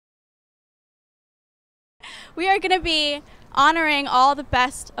We are going to be honoring all the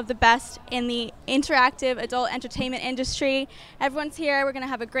best of the best in the interactive adult entertainment industry. Everyone's here. We're going to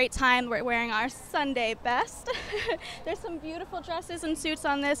have a great time. We're wearing our Sunday best. There's some beautiful dresses and suits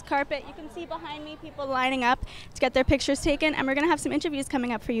on this carpet. You can see behind me people lining up to get their pictures taken, and we're going to have some interviews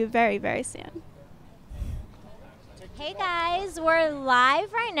coming up for you very, very soon. Hey guys, we're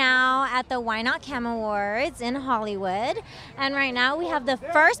live right now at the YNOT Cam Awards in Hollywood, and right now we have the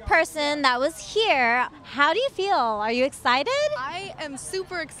first person that was here. How do you feel? Are you excited? I am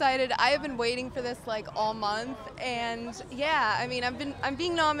super excited. I have been waiting for this like all month, and yeah, I mean I'm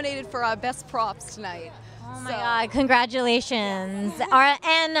being nominated for Best Props tonight. Oh my God, congratulations.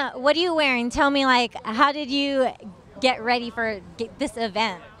 And what are you wearing? Tell me, like, how did you get ready for this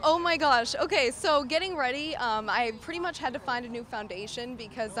event? Oh my gosh. Okay, so getting ready, I pretty much had to find a new foundation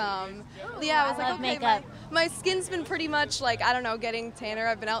because, yeah, I was like, okay, my skin's been pretty much like, I don't know, getting tanner.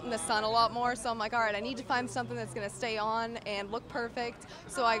 I've been out in the sun a lot more, so I'm like, all right, I need to find something that's gonna stay on and look perfect.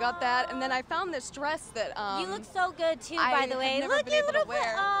 So I got that, and then I found this dress that you look so good too, by the way. Look, you little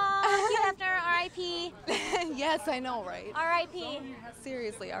wear. Oh, Hugh Hefner, R.I.P. Yes, I know, right? R.I.P.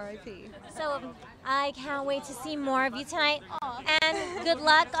 Seriously, R.I.P. So I can't wait to see more of you tonight, and good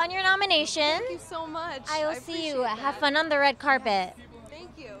luck on your nomination. Thank you so much. I will see you. Have fun on the red carpet. Thank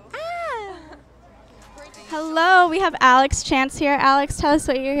you. Hello, we have Alex Chance here. Alex, tell us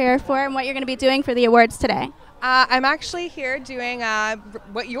what you're here for and what you're going to be doing for the awards today. I'm actually here doing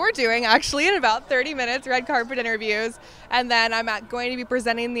what you're doing actually in about 30 minutes, red carpet interviews, and then I'm going to be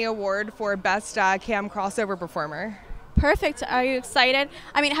presenting the award for Best Cam Crossover Performer. Perfect. Are you excited?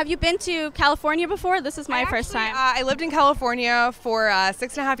 I mean, have you been to California before? This is my first time. I lived in California for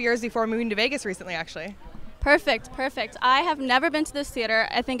 6.5 years before moving to Vegas recently, actually. Perfect, perfect. I have never been to this theater.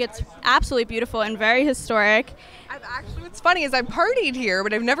 I think it's absolutely beautiful and very historic. What's funny is I partied here,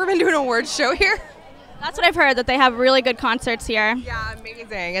 but I've never been to an awards show here. That's what I've heard, that they have really good concerts here. Yeah,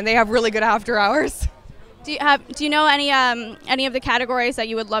 amazing, and they have really good after hours. Do you know any of the categories that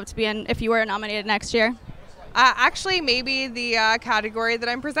you would love to be in if you were nominated next year? Actually, maybe the category that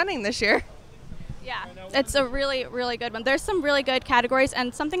I'm presenting this year. Yeah, it's a really, really good one. There's some really good categories,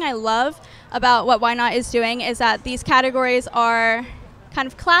 and something I love about what YNOT is doing is that these categories are kind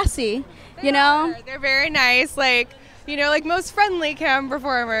of classy, you know? They're very nice, like, you know, like most friendly cam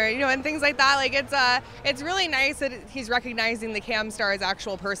performer, you know, and things like that. Like, it's really nice that he's recognizing the cam stars'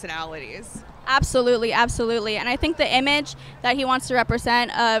 actual personalities. Absolutely, absolutely. And I think the image that he wants to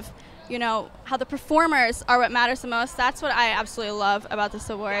represent of, you know, how the performers are what matters the most. That's what I absolutely love about this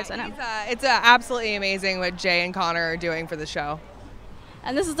awards. Yeah, and it's absolutely amazing what Jay and Connor are doing for the show.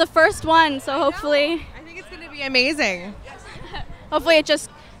 And this is the first one, so hopefully, I think it's going to be amazing. Hopefully it just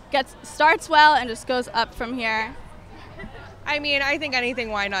starts well and just goes up from here. I mean, I think anything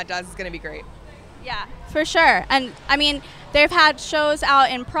YNOT does is going to be great. Yeah, for sure. And I mean, they've had shows out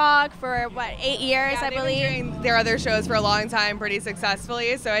in Prague for what, 8 years, I believe. Been doing their other shows for a long time pretty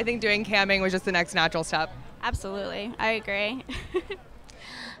successfully, so I think doing camming was just the next natural step. Absolutely, I agree.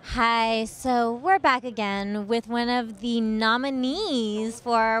 Hi, so we're back again with one of the nominees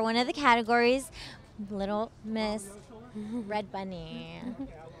for one of the categories, Little Miss Red Bunny.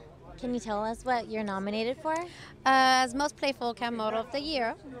 Can you tell us what you're nominated for? As Most Playful Cam Model of the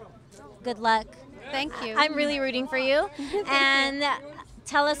Year. Good luck. Thank you. I'm really rooting for you. And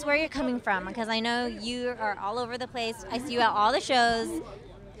tell us where you're coming from, because I know you are all over the place. I see you at all the shows.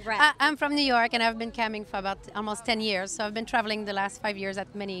 I'm from New York, and I've been camming for about almost 10 years. So I've been traveling the last 5 years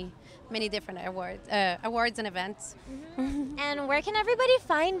at many different awards and events. And where can everybody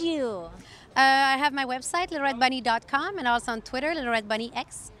find you? I have my website, LittleRedBunny.com, and also on Twitter,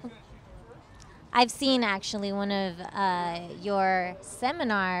 LittleRedBunnyX. I've seen actually one of your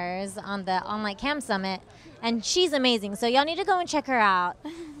seminars on the Online Cam Summit, and she's amazing. So y'all need to go and check her out.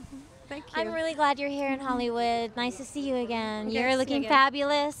 Thank you. I'm really glad you're here in Hollywood. Nice to see you again. Good You're to looking see you again.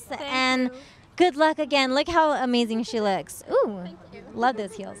 fabulous, and you. good luck again. Look how amazing she looks. Ooh, love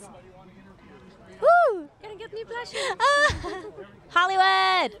those heels. Woo! Gonna get me blushing.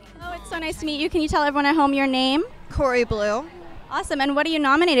 Hollywood! Oh, it's so nice to meet you. Can you tell everyone at home your name? Corey Blue. Awesome. And what are you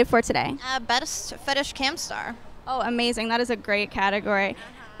nominated for today? Best Fetish Cam Star. Oh, amazing. That is a great category.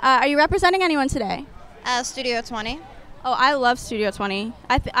 Are you representing anyone today? Studio 20. Oh, I love Studio 20.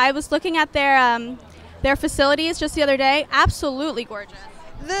 I was looking at their facilities just the other day. Absolutely gorgeous.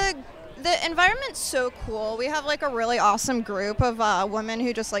 The environment's so cool. We have like a really awesome group of women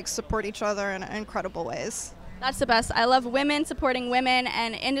who just like support each other in incredible ways. That's the best. I love women supporting women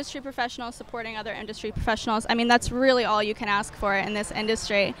and industry professionals supporting other industry professionals. I mean, that's really all you can ask for in this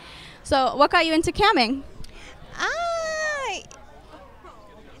industry. So what got you into camming?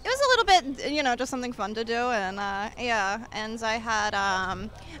 It was a little bit, you know, just something fun to do, and yeah. And I had,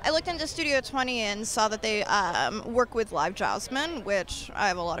 I looked into Studio 20 and saw that they work with Live Jasmine, which I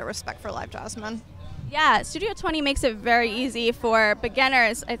have a lot of respect for Live Jasmine. Yeah, Studio 20 makes it very easy for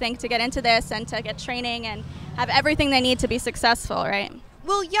beginners, I think, to get into this and to get training and have everything they need to be successful, right?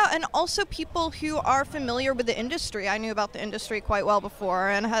 Well, yeah, and also people who are familiar with the industry. I knew about the industry quite well before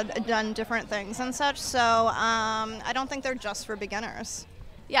and had done different things and such, so I don't think they're just for beginners.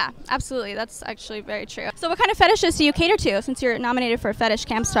 Yeah, absolutely. That's actually very true. So what kind of fetishes do you cater to since you're nominated for Fetish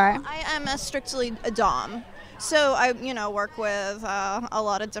Cam Star? I am strictly a dom. So I, you know, work with a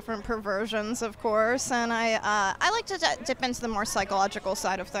lot of different perversions, of course, and I like to dip into the more psychological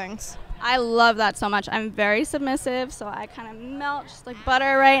side of things. I love that so much. I'm very submissive, so I kind of melt just like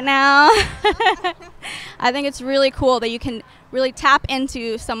butter right now. I think it's really cool that you can really tap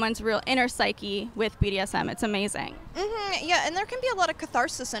into someone's real inner psyche with BDSM. It's amazing. Mm-hmm, yeah, and there can be a lot of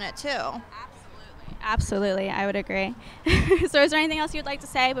catharsis in it, too. Absolutely, I would agree. So is there anything else you'd like to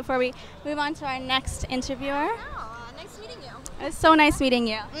say before we move on to our next interviewer? Nice meeting you. It's so nice meeting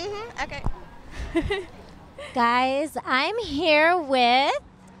you. Mm-hmm, okay. Guys, I'm here with...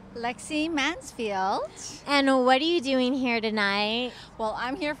 Lexi Mansfield. And what are you doing here tonight? Well,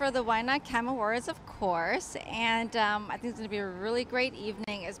 I'm here for the YNOT Cam Awards, of course, and I think it's going to be a really great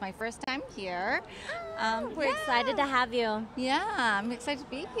evening. It's my first time here. We're excited to have you. Yeah, I'm excited to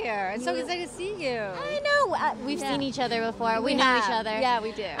be here. I'm so excited to see you. I know. We've seen each other before. We know each other. Yeah,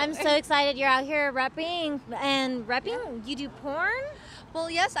 we do. I'm so excited you're out here repping. And repping, you do porn? Well,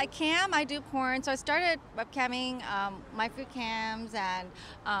 yes, I cam. I do porn. So I started webcamming my food cams, and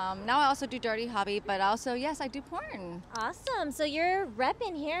now I also do dirty hobby. But also, yes, I do porn. Awesome. So you're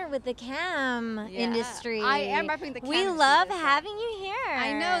repping here with the cam industry. I am repping the cam. We love having you here.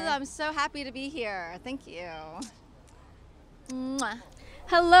 I know. I'm so happy to be here. Thank you. Mwah.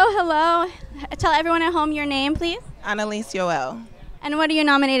 Hello, hello. Tell everyone at home your name, please. Annalise Yoel. And what are you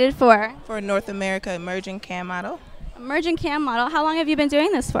nominated for? For North America Emerging Cam Model. Emerging Cam Model. How long have you been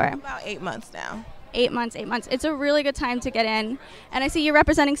doing this for? About 8 months now. 8 months, 8 months. It's a really good time to get in. And I see you're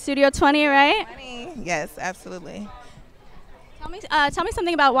representing Studio 20, right? Yes, absolutely. Tell me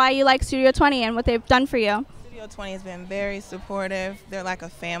something about why you like Studio 20 and what they've done for you. Studio 20 has been very supportive. They're like a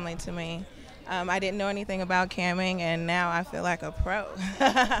family to me. I didn't know anything about camming, and now I feel like a pro.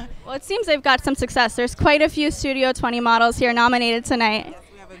 Well, it seems they've got some success. There's quite a few Studio 20 models here nominated tonight. Yes,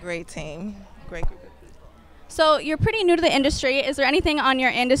 we have a great team. Great group. So you're pretty new to the industry. Is there anything on your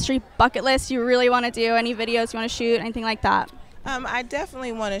industry bucket list you really want to do? Any videos you want to shoot? Anything like that? I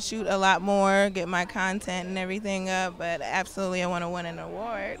definitely want to shoot a lot more, get my content and everything up, but absolutely I want to win an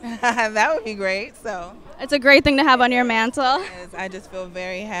award. That would be great. So it's a great thing to have on your mantle. I just feel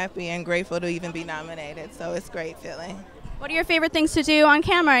very happy and grateful to even be nominated. So it's a great feeling. What are your favorite things to do on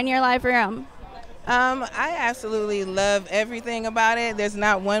camera in your live room? I absolutely love everything about it. There's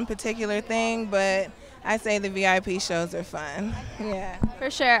not one particular thing, but I say the VIP shows are fun. Yeah. For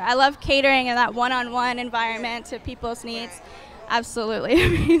sure. I love catering and that one-on-one environment to people's needs. Absolutely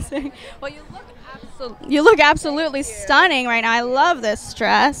amazing. Well, you look absolutely stunning right now. I love this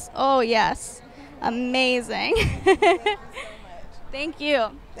dress. Oh, yes. Amazing. Thank you.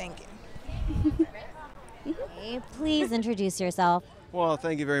 Thank you. Okay, please introduce yourself. Well,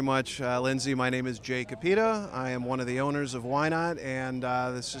 thank you very much, Lindsay. My name is Jay Capita. I am one of the owners of YNOT, and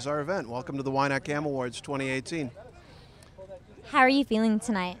this is our event. Welcome to the YNOT Cam Awards 2018. How are you feeling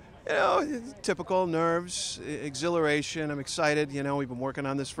tonight? You know, typical nerves, exhilaration. I'm excited. You know, we've been working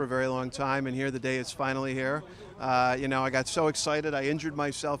on this for a very long time, and here the day is finally here. You know, I got so excited, I injured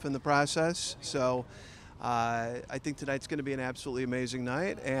myself in the process. So I think tonight's going to be an absolutely amazing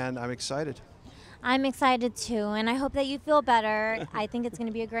night, and I'm excited. I'm excited too, and I hope that you feel better. I think it's going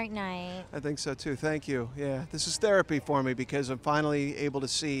to be a great night. I think so too. Thank you. Yeah, this is therapy for me because I'm finally able to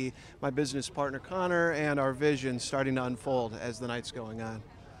see my business partner Connor and our vision starting to unfold as the night's going on.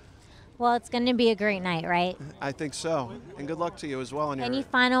 Well, it's going to be a great night, right? I think so. And good luck to you as well. Any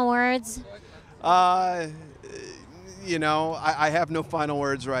final words? You know, I have no final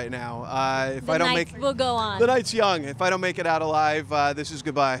words right now. If I don't make, we'll go on. The night's young. If I don't make it out alive, this is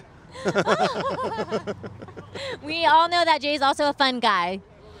goodbye. We all know that Jay's also a fun guy.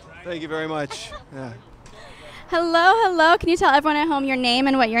 Thank you very much. Yeah. Hello, hello. Can you tell everyone at home your name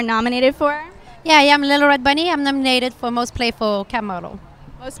and what you're nominated for? Yeah, I'm LittleRedBunny. I'm nominated for Most Playful Cam Model.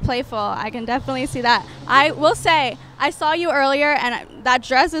 Most playful. I can definitely see that. I will say, I saw you earlier, and that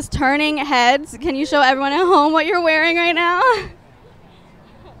dress is turning heads. Can you show everyone at home what you're wearing right now?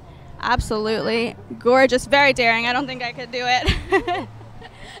 Absolutely gorgeous. Very daring. I don't think I could do it.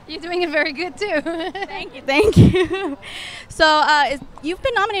 You're doing it very good too. Thank you, thank you. So you've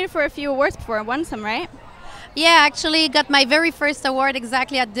been nominated for a few awards before and won some, right? Yeah, actually got my very first award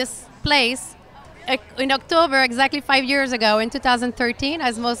exactly at this place in October, exactly 5 years ago, in 2013,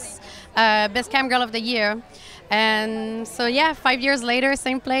 as most Best Cam Girl of the Year. And so yeah, 5 years later,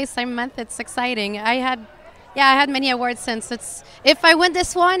 same place, same month. It's exciting. I had many awards since. If I win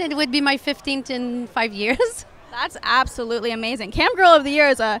this one, it would be my 15th in 5 years. That's absolutely amazing. Cam Girl of the Year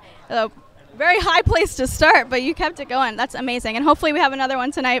is a very high place to start, but you kept it going. That's amazing. And hopefully we have another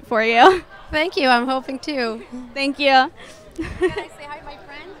one tonight for you. Thank you. I'm hoping to. Thank you. Can I say hi to my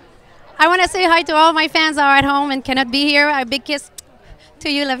friend? I want to say hi to all my fans who are at home and cannot be here. A big kiss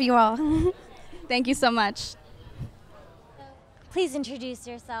to you. Love you all. Thank you so much. Please introduce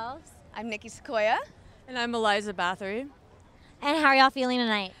yourselves. I'm Nikki Sequoia. And I'm Eliza Bathory. And how are y'all feeling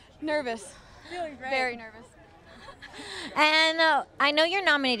tonight? Nervous. Feeling great. Very nervous. And I know you're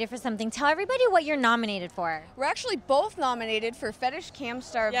nominated for something. Tell everybody what you're nominated for. We're actually both nominated for Fetish Cam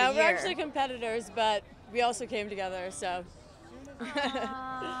Star of the Year. Yeah, we're actually competitors, but we also came together, so.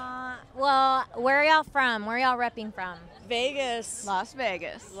 Well, where are y'all from? Where are y'all repping from? Vegas. Las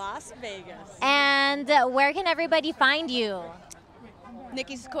Vegas. Las Vegas. And where can everybody find you?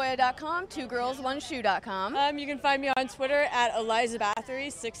 NikkiSequoia.com, 2girls1shoe.com. You can find me on Twitter at Eliza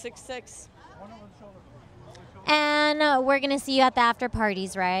Bathory 666. And we're going to see you at the after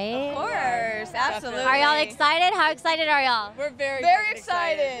parties, right? Of course, absolutely. Are y'all excited? How excited are y'all? We're very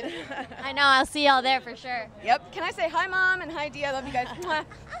excited. I know, I'll see y'all there for sure. Yep. Can I say hi, Mom, and hi, Dee? I love you guys.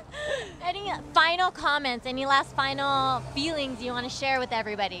 Any final comments, any last final feelings you want to share with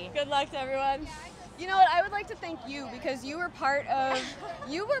everybody? Good luck to everyone. You know what? I would like to thank you because you were part of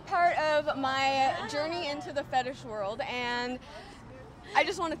my journey into the fetish world, and I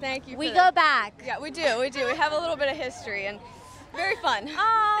just want to thank you. We go back. Yeah, we do. We have a little bit of history, and very fun.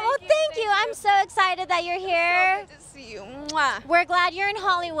 Oh, thank you. I'm so excited that you're here. So good to see you. Mwah. We're glad you're in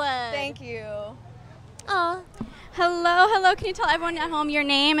Hollywood. Thank you. Oh. Hello. Can you tell everyone at home your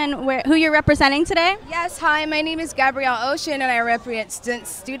name and who you're representing today? Yes, hi, my name is Gabrielle Ocean and I represent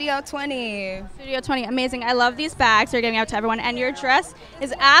Studio 20. Studio 20, amazing. I love these bags you're giving out to everyone, and your dress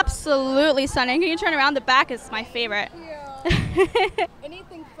is absolutely stunning. Can you turn around? The back is my favorite.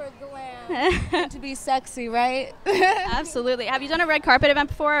 Anything for glam. To be sexy, right? Absolutely. Have you done a red carpet event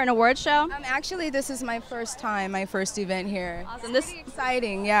before, or an award show? Actually, this is my first time, my first event here. Awesome. This is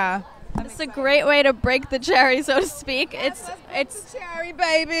exciting, yeah. This is a great way to break the cherry, so to speak. It's cherry,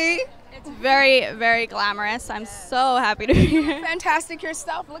 baby. It's very, very glamorous. I'm so happy to be here. Fantastic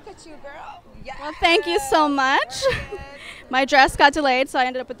yourself. Look at you, girl. Yes. Well, thank you so much. My dress got delayed, so I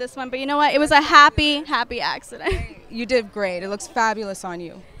ended up with this one. But you know what? It was a happy accident. You did great. It looks fabulous on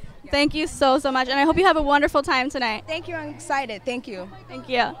you. Thank you so much, and I hope you have a wonderful time tonight. Thank you. I'm excited. Thank you. Thank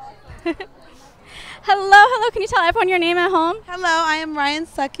you. Hello. Can you tell everyone your name at home? Hello, I am Ryan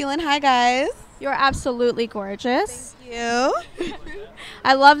Succulent. Hi, guys. You're absolutely gorgeous. Thank you.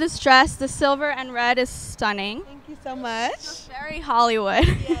 I love this dress. The silver and red is stunning. Thank you so much. Very Hollywood.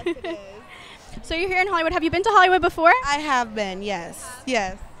 Yes, it is. So you're here in Hollywood. Have you been to Hollywood before? I have been, yes.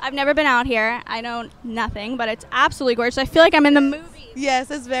 Yes. I've never been out here. I know nothing, but it's absolutely gorgeous. I feel like I'm in the movie.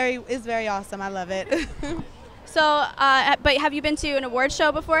 Yes, it's very awesome. I love it. So, but have you been to an award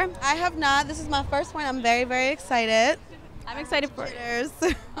show before? I have not. This is my first one. I'm very, very excited. I'm excited for jitters.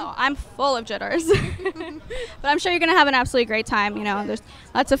 Oh, I'm full of jitters. But I'm sure you're going to have an absolutely great time. You know, there's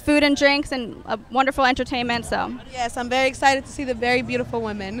lots of food and drinks and wonderful entertainment. So. Yes, I'm very excited to see the very beautiful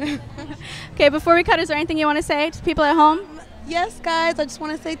women. Okay, before we cut, is there anything you want to say to people at home? Yes, guys. I just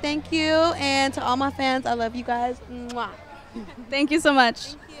want to say thank you, and to all my fans, I love you guys. Mwah. Thank you so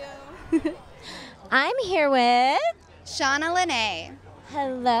much. Thank you. I'm here with Shauna Lene.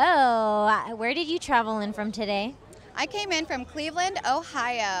 Hello. Where did you travel in from today? I came in from Cleveland,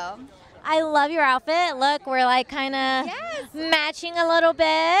 Ohio. I love your outfit. Look, we're like kind of matching a little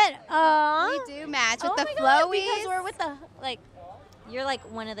bit. We do match with the flowies. Because we're with the you're like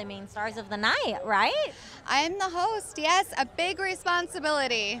one of the main stars of the night, right? I'm the host. Yes, a big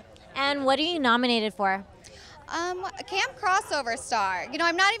responsibility. And what are you nominated for? Cam Crossover Star. You know,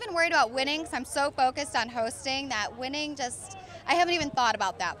 I'm not even worried about winning because I'm so focused on hosting that winning I haven't even thought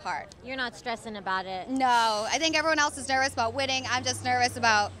about that part. You're not stressing about it? No. I think everyone else is nervous about winning. I'm just nervous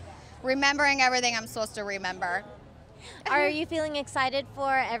about remembering everything I'm supposed to remember. Are you feeling excited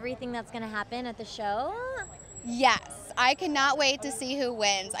for everything that's going to happen at the show? Yes. I cannot wait to see who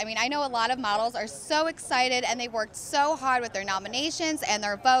wins. I mean, I know a lot of models are so excited and they worked so hard with their nominations and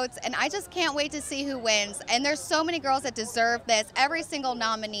their votes, and I just can't wait to see who wins. And there's so many girls that deserve this. Every single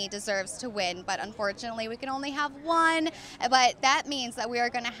nominee deserves to win, but unfortunately we can only have one. But that means that we are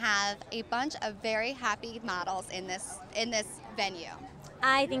going to have a bunch of very happy models in this venue.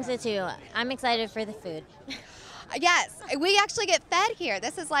 I think so too. I'm excited for the food. Yes, we actually get fed here.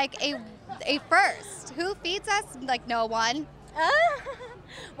 This is like a first. Who feeds us? Like no one.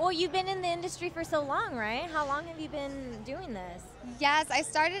 Well, you've been in the industry for so long, right? How long have you been doing this? Yes, I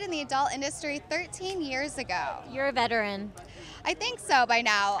started in the adult industry 13 years ago. You're a veteran. I think so by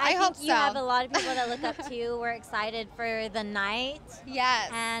now. I hope so. You have a lot of people that look up to you. We're excited for the night.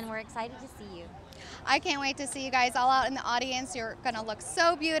 Yes. And we're excited to see you. I can't wait to see you guys all out in the audience. You're going to look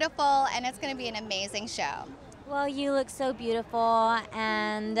so beautiful, and it's going to be an amazing show. Well, you look so beautiful,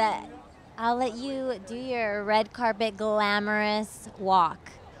 and I'll let you do your red carpet glamorous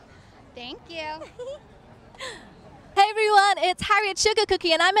walk. Thank you. Hey everyone, it's Harriet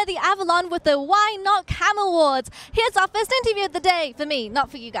Sugarcookie, and I'm at the Avalon with the YNOT Cam Awards. Here's our first interview of the day for me,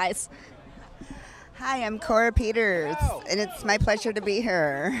 not for you guys. Hi, I'm Cora Peters, and it's my pleasure to be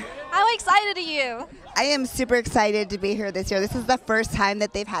here. How excited are you? I am super excited to be here this year. This is the first time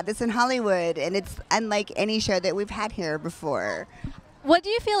that they've had this in Hollywood, and it's unlike any show that we've had here before. What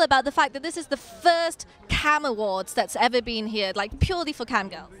do you feel about the fact that this is the first Cam Awards that's ever been here, like purely for cam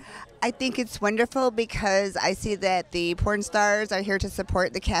girls? I think it's wonderful because I see that the porn stars are here to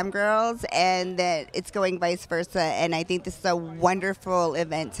support the cam girls and that it's going vice versa, and I think this is a wonderful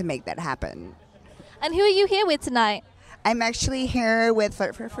event to make that happen. And who are you here with tonight? I'm actually here with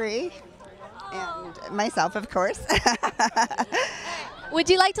Flirt for Free and myself, of course. Would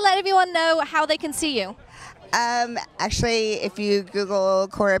you like to let everyone know how they can see you? Actually, if you Google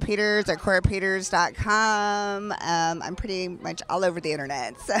Cora Peters or corapeters.com, I'm pretty much all over the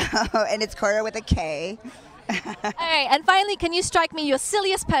internet. So, and it's Cora with a K. All right, and finally, can you strike me your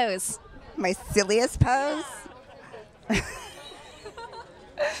silliest pose? My silliest pose?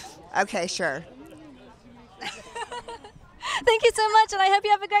 Okay, sure. Thank you so much, and I hope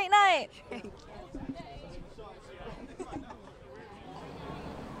you have a great night.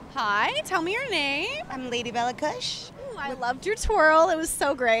 Hi, tell me your name. I'm Lady Bella Kush. Ooh, I loved your twirl. It was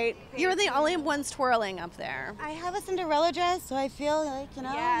so great. You're the only ones twirling up there. I have a Cinderella dress, so I feel like, you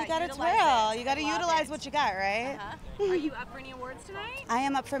gotta twirl. You gotta utilize what you got, right? Are you up for any awards tonight? I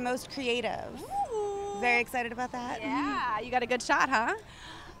am up for Most Creative. Ooh. Very excited about that. Yeah, you got a good shot, huh?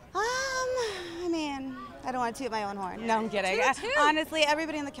 I mean, I don't want to toot my own horn. No, I'm kidding. Honestly,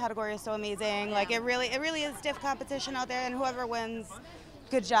 everybody in the category is so amazing. Yeah. Like, it really is stiff competition out there, and whoever wins,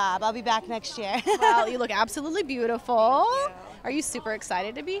 good job. I'll be back next year. Well, you look absolutely beautiful. Are you super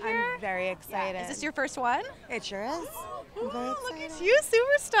excited to be here? I'm very excited. Yeah. Is this your first one? It sure is. I'm very excited. Look at you,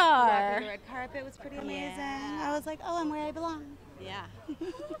 superstar. Walking the red carpet was pretty amazing. Yeah. I was like, oh, I'm where I belong. Yeah.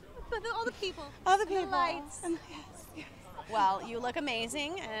 But all the people. All the people. The lights. Yes. Well, you look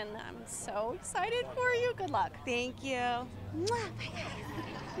amazing, and I'm so excited for you. Good luck. Thank you. And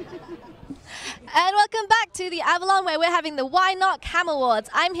welcome back to the Avalon, where we're having the YNOT Cam Awards.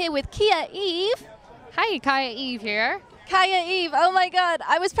 I'm here with Kia Eve. Hi, Kaya Eve here. Kaya Eve, oh my God,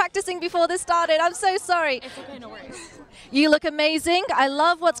 I was practicing before this started. I'm so sorry. It's okay, no worries. You look amazing. I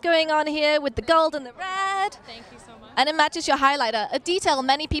love what's going on here with the gold and the red. Thank you so much. And it matches your highlighter, a detail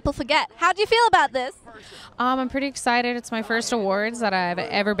many people forget. How do you feel about this? I'm pretty excited. It's my first awards that I've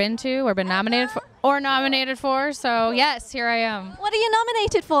ever been to or been nominated for. So yes, here I am. What are you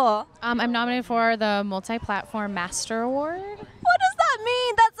nominated for? I'm nominated for the Multi-Platform Master Award. What does that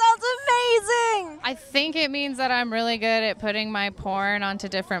mean? That sounds amazing. I think it means that I'm really good at putting my porn onto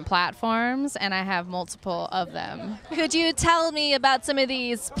different platforms, and I have multiple of them. Could you tell me about some of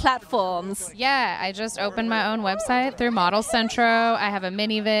these platforms? Yeah, I just opened my own website through Model Centro. I have a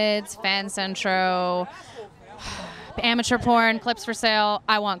MiniVids, Fan Centro, amateur porn, clips for sale.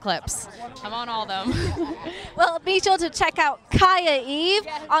 I want clips. I'm on all of them. Well, be sure to check out Kaya Eve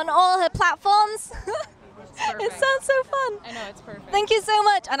on all her platforms. It sounds so fun. I know, it's perfect. Thank you so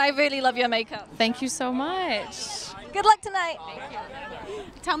much, and I really love your makeup. Thank you so much. Good luck tonight. Thank you.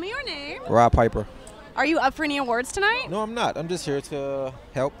 Tell me your name. Rob Piper. Are you up for any awards tonight? No, I'm not. I'm just here to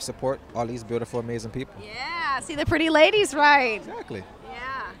help support all these beautiful, amazing people. Yeah, see the pretty ladies, right? Exactly.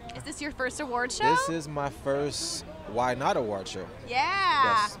 Yeah. Is this your first award show? This is my first Why Not award show. Yeah.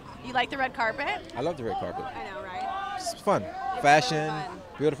 Yes. You like the red carpet? I love the red carpet. I know, right? It's fun. Fashion, really fun.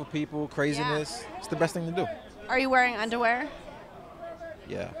 Beautiful people, craziness. Yeah. It's the best thing to do. Are you wearing underwear?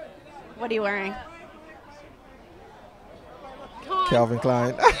 Yeah. What are you wearing? Calvin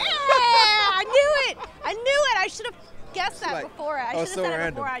Klein. Yeah, I knew it. I should have guessed that like, before. I oh, should have so said it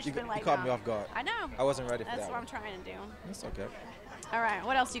random. before. I should You have been like, caught me off guard. I know. I wasn't ready for That's that what one. I'm trying to do. That's okay. All right,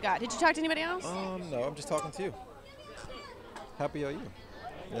 what else you got? Did you talk to anybody else? No, I'm just talking to you. Happy are you?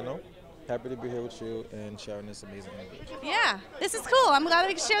 You know? Happy to be here with you and sharing this amazing language. Yeah, this is cool. I'm glad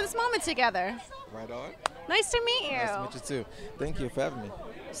we can share this moment together. Right on. Nice to meet you. Nice to meet you too. Thank you for having me.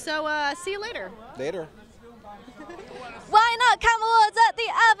 So, see you later. Later. Why Not Cam Awards at the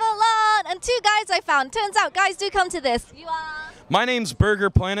Avalon? And 2 guys I found. Turns out guys do come to this. You are? My name's Burger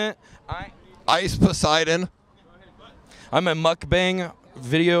Planet. Ice Poseidon. I'm a mukbang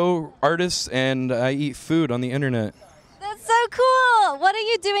video artist and I eat food on the internet. That's so cool. What are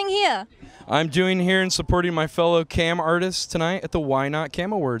you doing here? I'm doing here and supporting my fellow cam artists tonight at the YNOT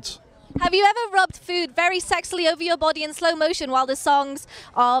Cam Awards. Have you ever rubbed food very sexily over your body in slow motion while the songs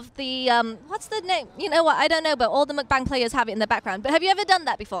of the, what's the name? You know what, I don't know, but all the mukbang players have it in the background. But have you ever done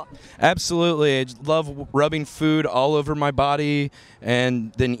that before? Absolutely. I love rubbing food all over my body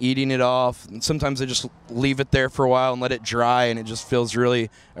and then eating it off. And sometimes I just leave it there for a while and let it dry, and it just feels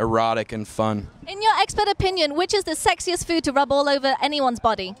really erotic and fun. In your expert opinion, which is the sexiest food to rub all over anyone's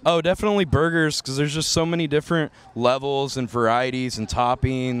body? Oh, definitely burgers, because there's just so many different levels and varieties and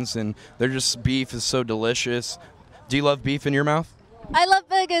toppings, and they're just, beef is so delicious. Do you love beef in your mouth? I love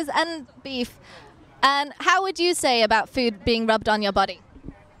burgers and beef. And how would you say about food being rubbed on your body?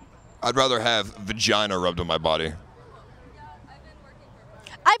 I'd rather have vagina rubbed on my body.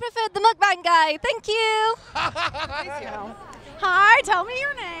 I preferred the mukbang guy. Thank you. Hi, tell me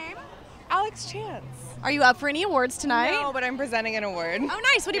your name. Alex Chance. Are you up for any awards tonight? No, but I'm presenting an award. Oh,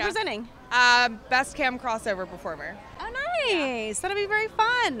 nice. What are you presenting? Best Cam Crossover Performer. Oh, nice. That'll be very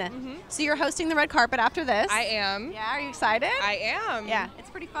fun. So you're hosting the red carpet after this? I am. Yeah, are you excited? I am. Yeah,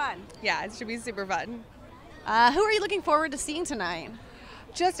 it's pretty fun. Yeah, it should be super fun. Who are you looking forward to seeing tonight?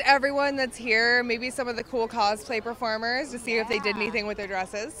 Just everyone that's here, maybe some of the cool cosplay performers to see if they did anything with their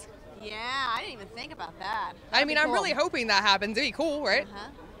dresses. Yeah, I didn't even think about that. I mean, I'm really hoping that happens. It'd be cool, right?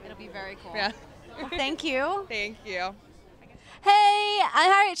 It'll be very cool. Yeah. Well, thank you. Thank you. Hey, I'm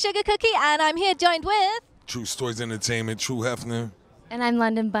Harriet Sugarcookie, and I'm here joined with... True Stories Entertainment, True Hefner. And I'm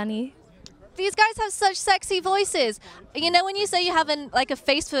London Bunny. These guys have such sexy voices. You know when you say you have a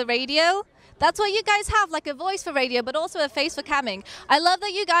face for radio? That's what you guys have, like a voice for radio, but also a face for camming. I love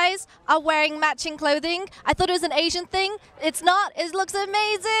that you guys are wearing matching clothing. I thought it was an Asian thing. It's not. It looks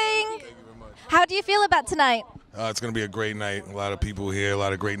amazing. Thank you very much. How do you feel about tonight? It's going to be a great night. A lot of people here, a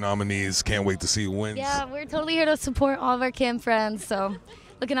lot of great nominees. Can't wait to see who wins. Yeah, we're totally here to support all of our cam friends, so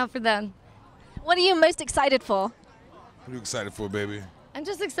looking out for them. What are you most excited for? What are you excited for, baby? I'm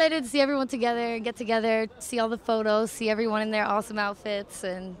just excited to see everyone together, get together, see all the photos, see everyone in their awesome outfits,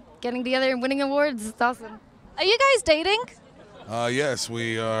 and getting together and winning awards. It's awesome. Are you guys dating? Yes,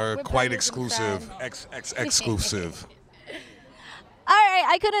 we are quite exclusive. Exclusive. All right,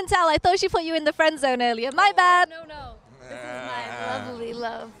 I couldn't tell. I thought she put you in the friend zone earlier. My bad. No. This is my lovely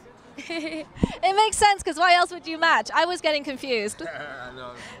love. It makes sense, because why else would you match? I was getting confused.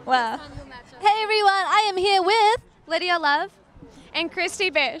 Well, hey everyone, I am here with Lydia Love and Christy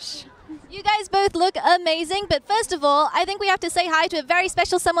Bish. You guys both look amazing, but first of all, I think we have to say hi to a very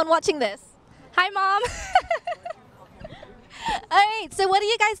special someone watching this. Hi, Mom. All right, so what are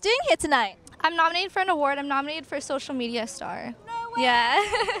you guys doing here tonight? I'm nominated for an award. I'm nominated for Social Media Star. No way. Yeah.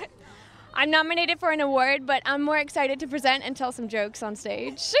 I'm nominated for an award, but I'm more excited to present and tell some jokes on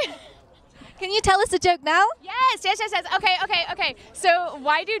stage. Can you tell us a joke now? Yes. Okay. So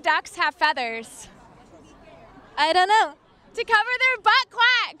why do ducks have feathers? I don't know. To cover their butt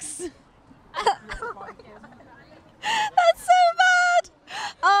quacks. That's so bad.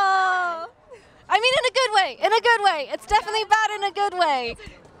 Oh. I mean in a good way. In a good way. It's definitely bad in a good way.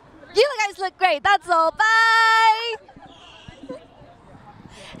 You guys look great. That's all. Bye.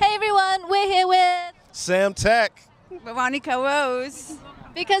 Hey everyone, we're here with Sam Tech. Veronica Rose.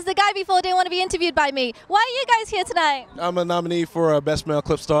 Because the guy before didn't want to be interviewed by me. Why are you guys here tonight? I'm a nominee for Best Male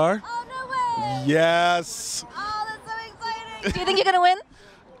Clip Star. Oh, no way. Yes. Oh, that's so exciting. Do you think you're going to win?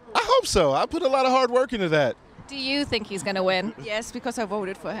 I hope so. I put a lot of hard work into that. Do you think he's going to win? Yes, because I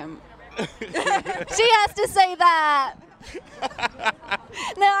voted for him. She has to say that.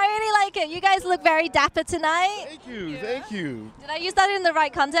 No, I really like it. You guys look very dapper tonight. Thank you. Thank you. Did I use that in the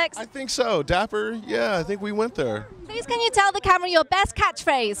right context? I think so. Dapper. Yeah, I think we went there. Please, can you tell the camera your best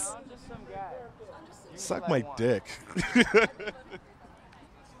catchphrase? Suck my dick.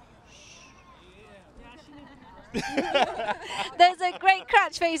 There's a great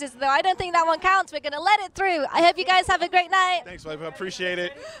catchphrases, though. I don't think that one counts. We're going to let it through. I hope you guys have a great night. Thanks, I appreciate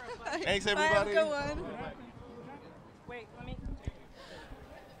it. Thanks, everybody.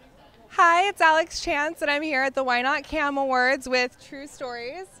 Hi, it's Alex Chance, and I'm here at the YNOT Cam Awards with True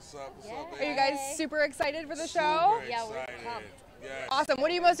Stories. Are you guys super excited for the show? Yeah, we're pumped. Yes. Awesome.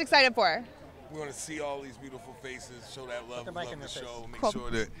 What are you most excited for? We want to see all these beautiful faces, show that love, love the show, make Cool.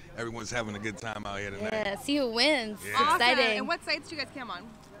 sure that everyone's having a good time out here tonight. Yeah, see who wins. Yeah. It's Awesome. exciting. And what sites do you guys cam on?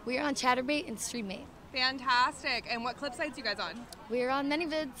 We're on Chatterbait and Streammate. Fantastic. And what clip sites you guys on? We're on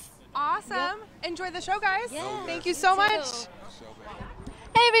ManyVids. Awesome. Enjoy the show, guys. Yeah, Thank you so much.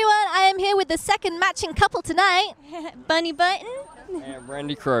 Hey everyone, I am here with the second matching couple tonight, Bunny Button. And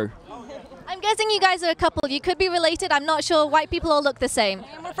Randy Crow. I'm guessing you guys are a couple. You could be related. I'm not sure. White people all look the same.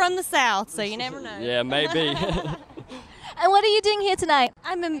 And we're from the South, so you never know. Yeah, maybe. And what are you doing here tonight?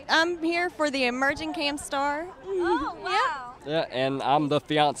 I'm here for the emerging cam star. Oh, wow. Yeah, and I'm the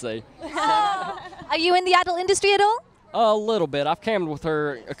fiance. Are you in the adult industry at all? A little bit. I've cammed with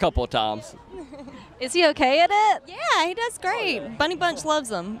her a couple of times. Is he okay at it? Yeah, he does great. Bunny Bunch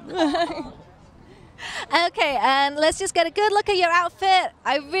loves him. Okay, and let's just get a good look at your outfit.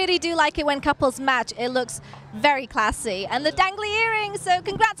 I really do like it when couples match. It looks very classy. And the dangly earrings, so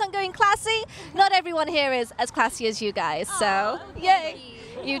congrats on going classy. Not everyone here is as classy as you guys, so yay.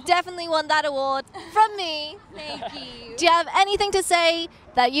 You definitely won that award from me. Thank you. Do you have anything to say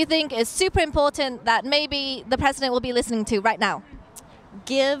that you think is super important that maybe the president will be listening to right now?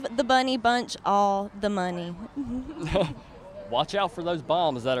 Give the Bunny Bunch all the money. Watch out for those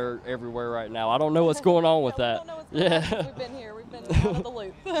bombs that are everywhere right now. I don't know what's going on with that. Yeah. We've been here. We've been out of the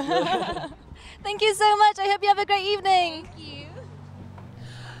loop. Thank you so much. I hope you have a great evening. Thank you.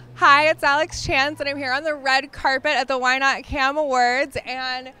 Hi, it's Alex Chance, and I'm here on the red carpet at the YNOT Cam Awards,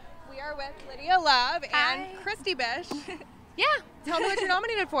 and we are with Lydia Love and Christy Bish. Yeah. Tell me what you're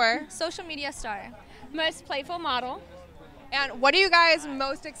nominated for. Social media star. Most playful model. And what are you guys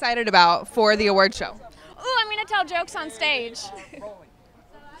most excited about for the award show? Ooh, I'm going to tell jokes on stage.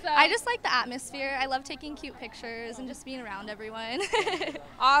 I just like the atmosphere. I love taking cute pictures and just being around everyone.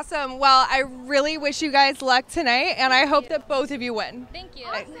 Awesome. Well, I really wish you guys luck tonight, and I hope that both of you win. Thank you.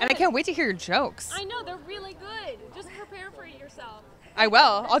 And I can't wait to hear your jokes. I know, they're really good. Just prepare for it yourself. I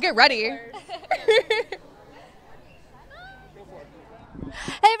will. I'll get ready. Hey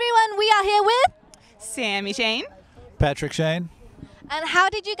everyone, we are here with Sammy Shane. Patrick Shane. And how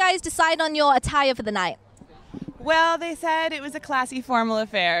did you guys decide on your attire for the night? Well, they said it was a classy, formal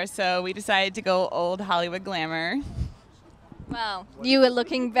affair, so we decided to go old Hollywood glamour. Well, you were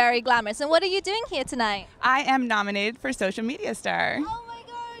looking very glamorous. And what are you doing here tonight? I am nominated for Social Media Star. Oh my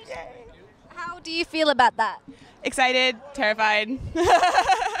gosh! How do you feel about that? Excited, terrified,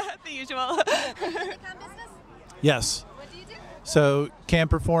 the usual. Yes. What do you do? So, cam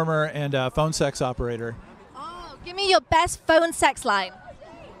performer and phone sex operator. Oh, give me your best phone sex line.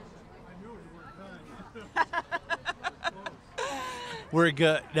 We're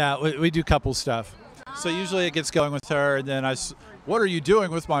good. Now we do couple stuff. So usually it gets going with her, and then what are you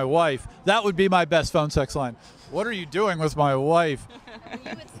doing with my wife? That would be my best phone sex line. What are you doing with my wife? You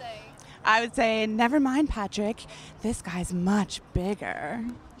would say? I would say, never mind, Patrick. This guy's much bigger.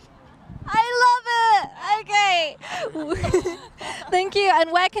 I love it. Okay. Thank you.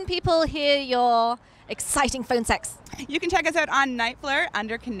 And where can people hear your exciting phone sex? You can check us out on Night Flirt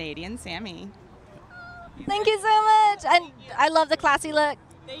under Canadian Sammy. Thank you so much. And I love the classy look.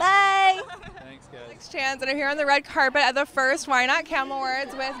 Bye. Thanks, guys. Alex Chance, and I'm here on the red carpet at the first YNOT Cam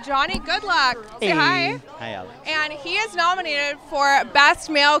Awards with Johnny Goodluck. Say hi. Hi, Allie. And he is nominated for Best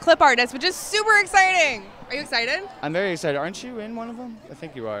Male Clip Artist, which is super exciting. Are you excited? I'm very excited. Aren't you in one of them? I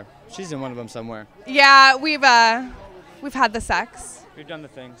think you are. She's in one of them somewhere. Yeah, we've had the sex. We've done the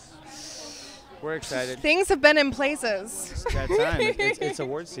things. We're excited. Things have been in places. It's that time. It's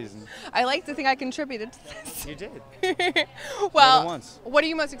award season. I like to think I contributed to this. You did. Well, More than once. what are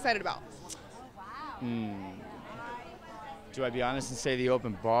you most excited about? Do I be honest and say the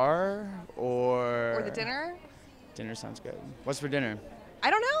open bar Or the dinner? Dinner sounds good. What's for dinner? I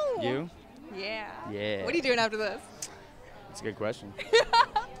don't know. You? Yeah. Yeah. What are you doing after this? That's a good question.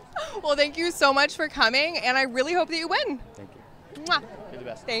 Well, thank you so much for coming, and I really hope that you win. Thank you. Mwah. You're the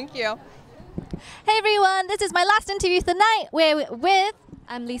best. Thank you. Hey everyone, this is my last interview of the night. We're with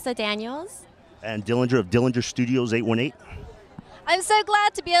I'm Lisa Daniels. And Dillinger of Dillinger Studios 818. I'm so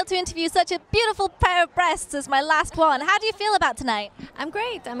glad to be able to interview such a beautiful pair of breasts as my last one. How do you feel about tonight? I'm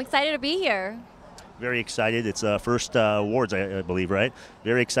great. I'm excited to be here. Very excited. It's first awards, I believe, right?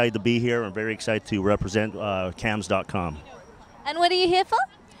 Very excited to be here. I'm very excited to represent cams.com. And what are you here for?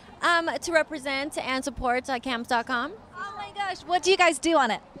 To represent and support cams.com. Oh my gosh, what do you guys do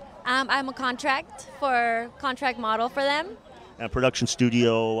on it? I'm a contract model for them. And production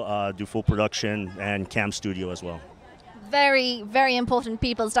studio, do full production, and cam studio as well. very, very important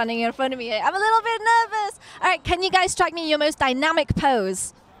people standing in front of me here. I'm a little bit nervous. All right, can you guys strike me your most dynamic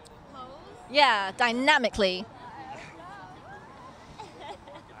pose? Yeah, dynamically.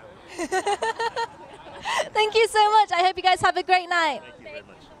 Thank you so much. I hope you guys have a great night. Thank you very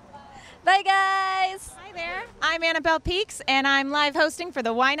much. Bye, guys. Hi there. I'm Annabelle Peaks, and I'm live hosting for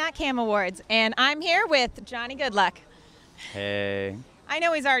the YNOT Cam Awards, and I'm here with Johnny Goodluck. Hey. I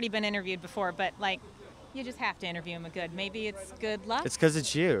know he's already been interviewed before, but like, you just have to interview him a good. Maybe it's good luck. It's because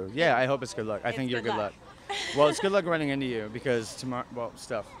it's you. Yeah, I hope it's good luck. I think you're good luck. Well, it's good luck running into you because tomorrow, well,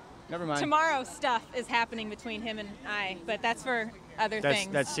 stuff. Never mind. Tomorrow stuff is happening between him and I, but that's for other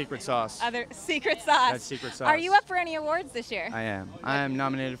things. That's secret sauce. Other secret sauce. That's secret sauce. Are you up for any awards this year? I am. I am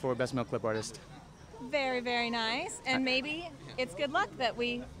nominated for Best Male Clip Artist. Very, very nice. And maybe it's good luck that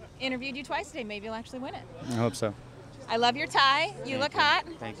we interviewed you twice today. Maybe you'll actually win it. I hope so. I love your tie. You look hot.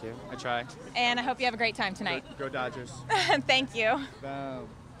 Thank you. I try. And I hope you have a great time tonight. Go Dodgers. Thank you. Boom.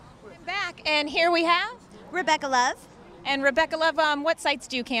 I'm back, and here we have Rebecca Love. And Rebecca Love, what sites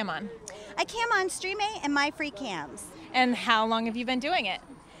do you cam on? I cam on Stream8 and My Free Cams. And how long have you been doing it?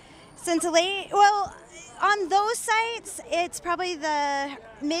 Since well, on those sites, it's probably the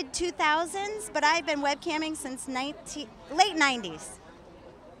mid-2000s, but I've been webcamming since late 90s.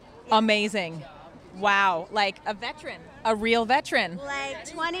 Amazing. Wow, like a veteran, a real veteran. Like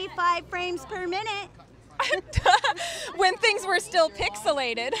 25 frames per minute. When things were still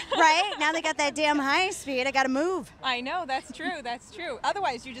pixelated. Right? Now they got that damn high speed. I got to move. I know, that's true, that's true.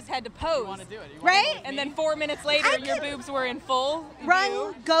 Otherwise, you just had to pose. Right? And then 4 minutes later, your boobs were in full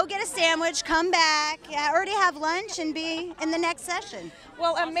Run, go get a sandwich, come back, already have lunch, and be in the next session.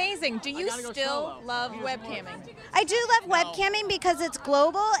 Well, amazing. Do you still love webcamming? I do love webcamming because it's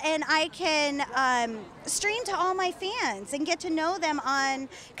global and I can stream to all my fans and get to know them on,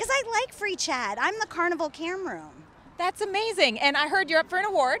 because I like free chat. I'm the Carnival Cam Room. That's amazing. And I heard you're up for an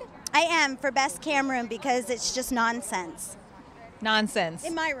award. I am for Best Cam Room because it's just nonsense. Nonsense.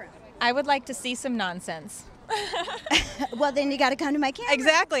 In my room. I would like to see some nonsense. Well, then you got to come to my cam room.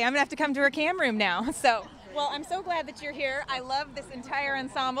 Exactly. I'm going to have to come to her cam room now. So. Well, I'm so glad that you're here. I love this entire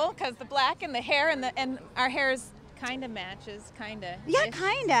ensemble because the black and the hair and our hairs kind of matches, kind of. Yeah,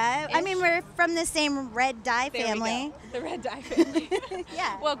 kind of. I mean, we're from the same red dye family. The red dye family.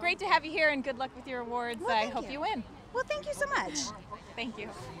 Yeah. Well, great to have you here and good luck with your awards. Well, I hope you win. Well, thank you so much. Thank you.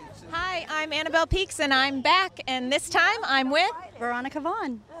 Hi, I'm Annabelle Peaks and I'm back, and this time I'm with Veronica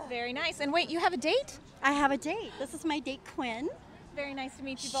Vaughn. Very nice. And wait, you have a date? I have a date. This is my date, Quinn. Very nice to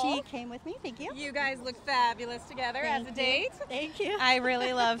meet you both. She came with me, thank you. You guys look fabulous together as a date. Thank you. I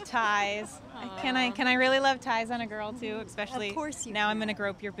really love ties. Can I really love ties on a girl too, especially Of course you now can. I'm going to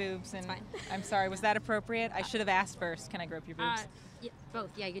grope your boobs and I'm sorry, was that appropriate? I should have asked first. Can I grope your boobs? Yeah, both.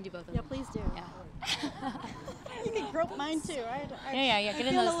 Yeah, you can do both of them. Yeah, please do. Yeah. You can grope mine too. Yeah, get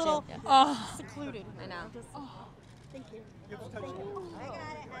in feel those a little too. Oh. secluded. I know. Thank you.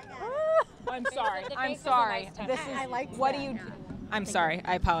 I'm sorry. I'm sorry. This is I like what that. do you I'm sorry.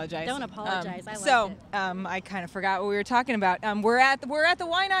 I apologize. Don't apologize. I so, liked I kind of forgot what we were talking about. We're at the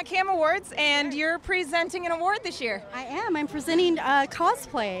YNOT Cam Awards, and you're presenting an award this year. I am. I'm presenting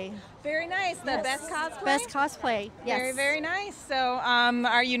cosplay. Very nice. The best cosplay. Best cosplay. Yes. Very, very nice. So,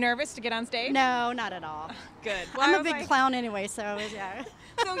 are you nervous to get on stage? No, not at all. Good. I'm a big clown anyway, so yeah.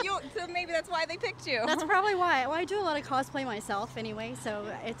 So maybe that's why they picked you. That's probably why. Well, I do a lot of cosplay myself anyway, so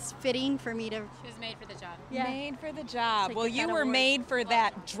it's fitting for me to. She was made for the job. Yeah. Made for the job. To Well, get you that were award. made for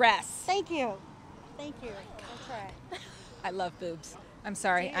that dress. Thank you. Thank you. That's right. I love boobs. I'm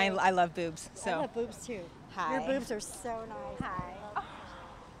sorry. Do I you? love boobs. So. I love boobs too. Hi. Your boobs are so nice. Hi.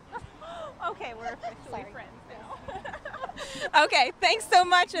 Okay, we're officially friends now. Okay, thanks so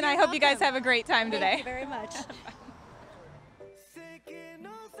much, and I hope you guys have a great time today. Thank you very much.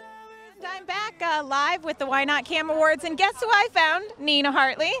 I'm back live with the YNOT Cam Awards, and guess who I found? Nina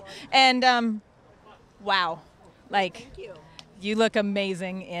Hartley. And wow, like you look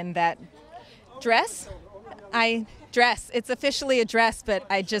amazing in that dress. It's officially a dress, but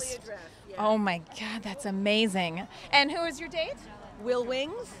I just, oh my God, that's amazing. And who is your date? Will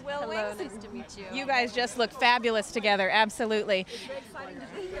Wings. Will Hello, Wings. nice to meet you. You guys just look fabulous together, absolutely. It's very exciting to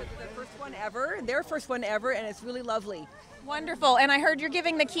be here. The first one ever, their first one ever, and it's really lovely. Wonderful. And I heard you're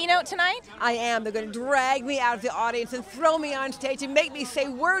giving the keynote tonight? I am. They're going to drag me out of the audience and throw me on stage and make me say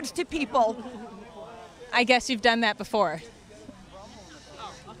words to people. I guess you've done that before.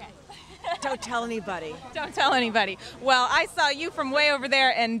 Don't tell anybody. Don't tell anybody. Well, I saw you from way over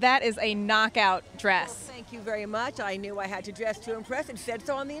there, and that is a knockout dress. Thank Thank you very much. I knew I had to dress to impress. It said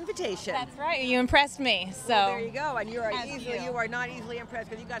so on the invitation. That's right. You impressed me. So well, there you go. And you are not easily impressed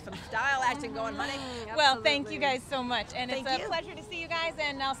because you got some style action going, honey. Well, thank you guys so much, and Thank it's a you. pleasure to see you guys.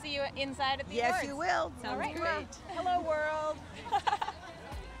 And I'll see you inside at the Yes, awards. you will. All right. great. Hello, world.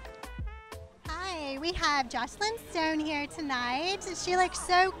 Hi, we have Jocelyn Stone here tonight. She looks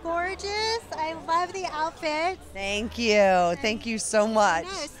so gorgeous. I love the outfits. Thank you. Thank you so much.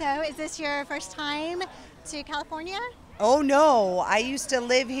 So is this your first time to California? Oh no, I used to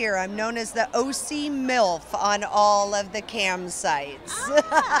live here. I'm known as the OC MILF on all of the cam sites.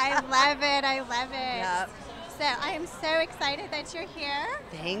 I love it. I love it. Yep. So I am so excited that you're here.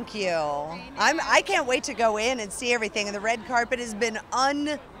 Thank you. I can't wait to go in and see everything. And the red carpet has been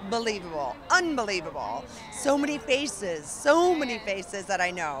unbelievable. Unbelievable. So many faces. So many faces that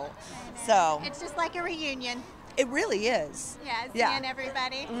I know. So It's just like a reunion. it really is. Yeah, seeing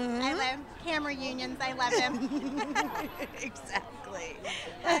everybody. Mhm. I love cam reunions. I love them. Exactly.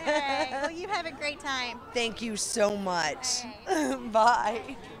 All right. Well, you have a great time. Thank you so much.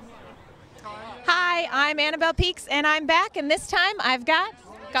 Bye. Hi, I'm Annabelle Peaks, and I'm back, and this time I've got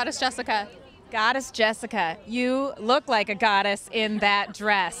Goddess Jessica. Goddess Jessica. You look like a goddess in that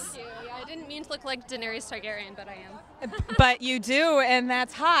dress. I didn't mean to look like Daenerys Targaryen, but I am. But you do, and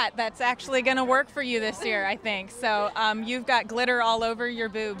that's hot. That's actually going to work for you this year, I think. So you've got glitter all over your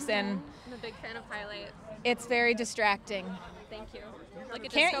boobs, and I'm a big fan of highlight. it's very distracting. Thank you. Like a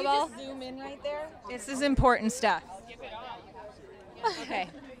Can't disco you ball. just zoom in right there? This is important stuff. Okay,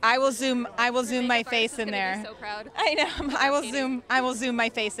 I will zoom my face in there. So proud. I know. I will zoom my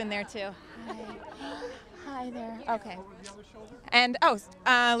face in there too. Hi there. Okay. And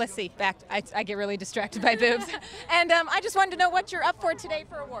let's see. Back. I get really distracted by boobs. And I just wanted to know what you're up for today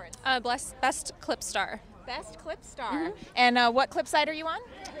for awards. Best clip star. Best clip star. And what clip site are you on?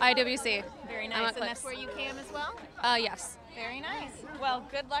 IWC. Very I'm nice. on And clips. that's where you cam as well? Yes. Very nice. Well,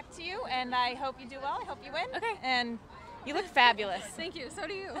 good luck to you, and I hope you do well. I hope you win. Okay. And you look fabulous. Thank you. So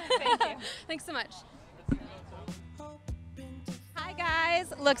do you. Thank you. Thanks so much. Hi,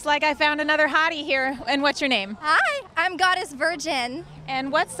 guys. Looks like I found another hottie here. And what's your name? Hi, I'm Goddess Virgin. And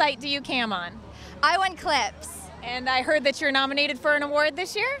what site do you cam on? I won Clips. And I heard that you're nominated for an award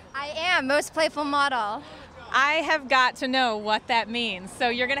this year? I am, Most Playful Model. I have got to know what that means. So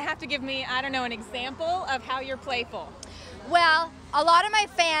you're going to have to give me, I don't know, an example of how you're playful. Well, a lot of my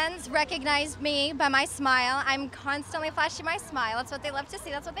fans recognize me by my smile. I'm constantly flashing my smile. That's what they love to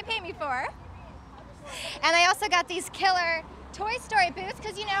see. That's what they pay me for. And I also got these killer Toy Story boots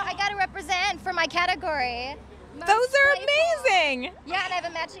because, you know, I got to represent for my category. Those are amazing. Yeah, and I have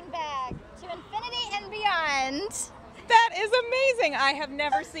a matching bag to infinity and beyond. That is amazing. I have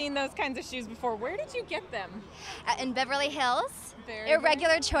never seen those kinds of shoes before. Where did you get them? In Beverly Hills. Very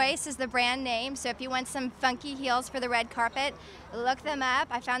Irregular Choice is the brand name, so if you want some funky heels for the red carpet, look them up.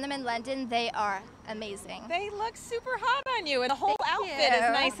 I found them in London. They are amazing. They look super hot on you, and the whole outfit is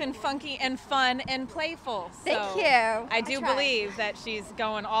nice and funky and fun and playful. Thank So you. I do try. believe that she's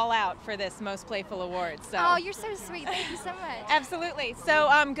going all out for this Most Playful Award. So. Oh, you're so sweet. Thank you so much. Absolutely. So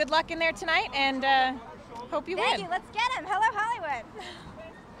good luck in there tonight, and hope you Thank win. you. Let's get him. Hello, Hollywood.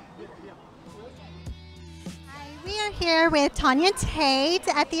 We are here with Tanya Tate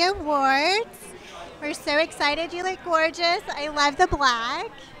at the awards. We're so excited. You look gorgeous. I love the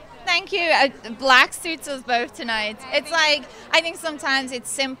black. Thank you. Black suits us both tonight. It's like, I think sometimes it's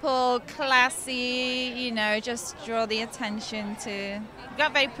simple, classy, you know, just draw the attention to. You've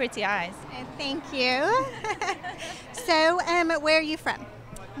got very pretty eyes. Thank you. So, where are you from?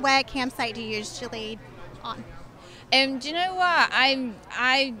 What campsite do you usually on? Do you know what?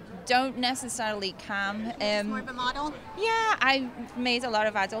 I don't necessarily cam. More of a model? Yeah, I made a lot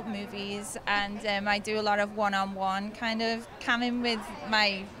of adult movies, and I do a lot of one-on-one kind of camming with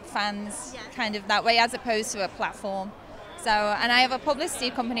my fans, kind of that way, as opposed to a platform. So, and I have a publicity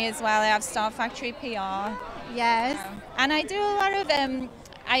company as well. I have Star Factory PR. Yes. And I do a lot of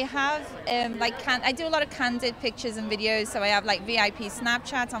I have I do a lot of candid pictures and videos. So I have like VIP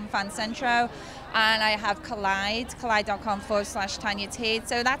Snapchat on Fan Centro, and I have collide.com/Tanya Tate.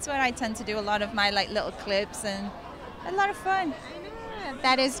 So that's where I tend to do a lot of my like little clips and a lot of fun.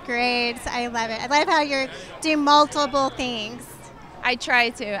 That is great. I love it. I love how you're doing multiple things. I try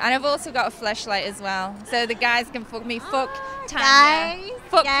to, and I've also got a fleshlight as well, so the guys can fuck me. Fuck Tanya. Guys,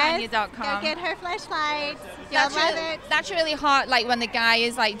 Fuck yes, Tanya.com. go get her fleshlight. You'll love it. That's really hot, like when the guy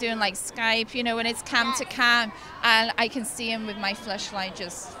is like doing like Skype, you know, when it's cam to cam, and I can see him with my fleshlight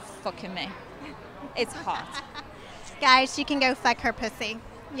just fucking me. It's hot. Guys, she can go fuck her pussy.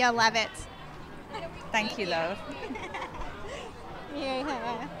 You'll love it. Thank you, love.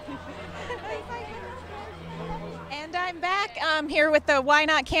 Yeah. And I'm back. I'm here with the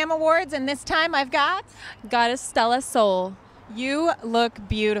YNOT Cam Awards, and this time I've got Goddess Stella Soul. You look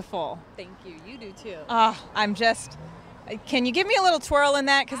beautiful. Thank you. You do too. Oh, I'm just. Can you give me a little twirl in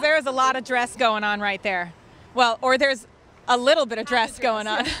that? Because there is a lot of dress going on right there. Well, or there's a little bit of dress going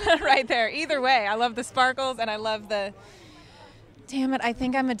on right there. Either way, I love the sparkles and I love the. Damn it! I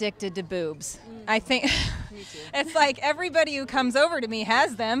think I'm addicted to boobs. I think it's like everybody who comes over to me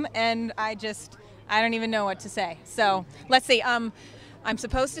has them, and I don't even know what to say. So let's see. I'm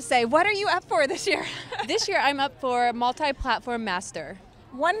supposed to say, what are you up for this year? This year I'm up for multi-platform master.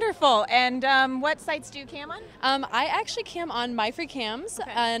 Wonderful. And what sites do you cam on? I actually cam on MyFreeCams,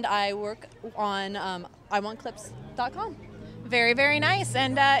 and I work on IWantClips.com. Very, very nice.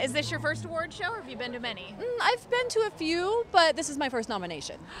 And is this your first award show, or have you been to many? I've been to a few, but this is my first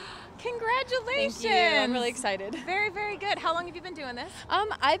nomination. Congratulations. Thank you. I'm really excited. Very, very good. How long have you been doing this?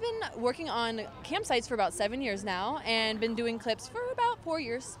 I've been working on campsites for about 7 years now and been doing clips for about 4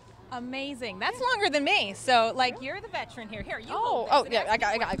 years. Amazing. That's longer than me. So, like, you're the veteran here. Here, you hold this. Oh, yeah, I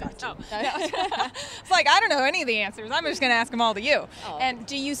got you. Oh. It's like, I don't know any of the answers. I'm just going to ask them all to you. Oh. And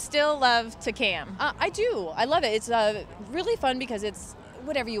do you still love to cam? I do. I love it. It's really fun because it's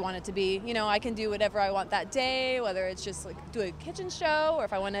whatever you want it to be. You know, I can do whatever I want that day, whether it's just like do a kitchen show or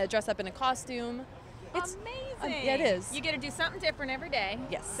if I want to dress up in a costume. It's amazing. Yeah, it is. You get to do something different every day.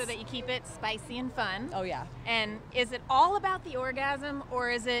 Yes. So that you keep it spicy and fun. Oh, yeah. And is it all about the orgasm,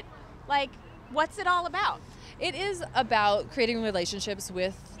 or is it like, what's it all about? It is about creating relationships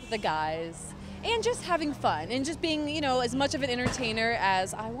with the guys and just having fun and just being, you know, as much of an entertainer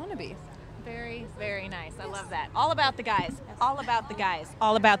as I want to be. Very, very nice. I love that. All about the guys. All about the guys.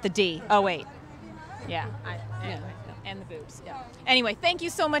 All about the D. Oh, wait. Yeah. Anyway. And the boobs. Yeah. Anyway, thank you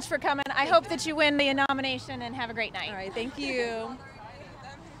so much for coming. I hope that you win the nomination and have a great night. All right. Thank you.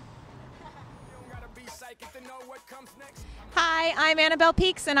 Hi, I'm Annabelle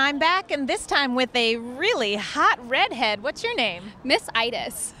Peaks, and I'm back, and this time with a really hot redhead. What's your name? Miss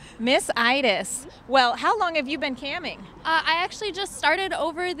Itis. Miss Itis. Well, how long have you been camming? I actually just started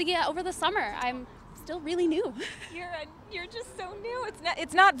over the summer. I'm still really new. You're just so new.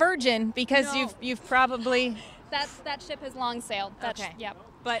 It's not virgin because No. you've probably. That ship has long sailed. Okay. Yep.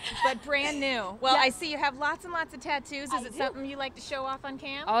 But brand new. Well, Yes. I see you have lots and lots of tattoos. Is it something you like to show off on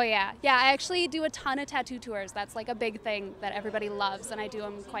cam? Oh yeah. Yeah, I actually do a ton of tattoo tours. That's like a big thing that everybody loves, and I do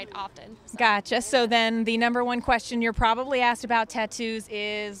them quite often. So. Gotcha. So then the number one question you're probably asked about tattoos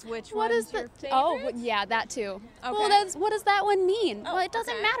is which What one's is your the? favorite? Oh yeah, that too. Okay. Well, what does that one mean? Oh, well, it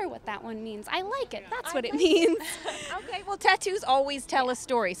doesn't okay. matter what that one means. I like it. That's what it means. Okay. Well, tattoos always tell a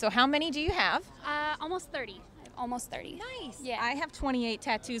story. So how many do you have? Almost 30. Almost 30. Nice. Yeah. I have 28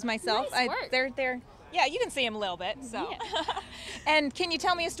 tattoos myself. Nice work. They're yeah, you can see them a little bit. So. Yeah. And can you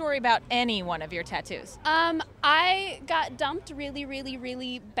tell me a story about any one of your tattoos? I got dumped really, really,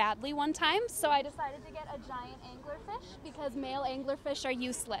 really badly one time, so I decided to get a giant anglerfish because male anglerfish are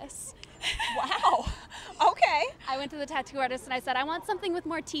useless. Wow. Okay. I went to the tattoo artist and I said, I want something with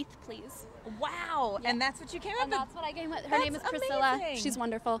more teeth, please. Wow. Yeah. And that's what you came up And with? that's what I came with. Her That's name is Priscilla. amazing. She's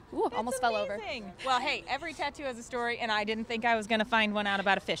wonderful. Ooh, almost fell over. Amazing. Well, hey, every tattoo has a story, and I didn't think I was going to find one out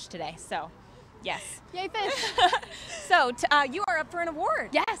about a fish today. So, yes. Yay, fish. So, you are up for an award.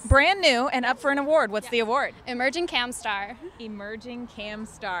 Yes. Brand new and up for an award. What's the award? Emerging Cam Star. Emerging Cam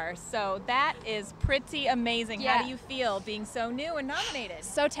Star. So that is pretty amazing. Yeah. How do you feel being so new and nominated?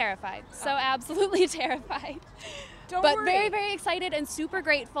 So terrified. So absolutely terrified. Don't But worry. very, very excited and super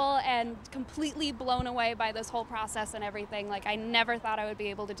grateful and completely blown away by this whole process and everything. Like, I never thought I would be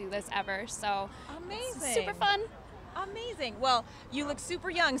able to do this ever. So Amazing. super fun. Amazing. Well, you look super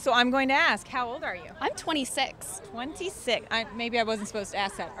young, so I'm going to ask, how old are you? I'm 26. 26. Maybe I wasn't supposed to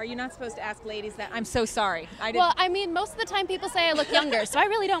ask that. Are you not supposed to ask ladies that? I'm so sorry. Well, I mean, most of the time people say I look younger, so I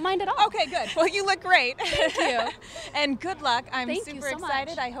really don't mind at all. Okay, good. Well, you look great. Thank you. And good luck. I'm Thank you super so much.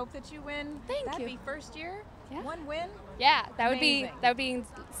 excited. I hope that you win. Thank That'd you. be first year. Yeah. One win. Yeah, that would Amazing. be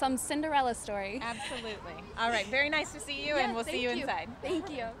some Cinderella story. Absolutely. All right. Very nice to see you, and we'll see you inside. Thank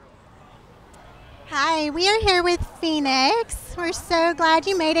you. Hi, we are here with Phoenix. We're so glad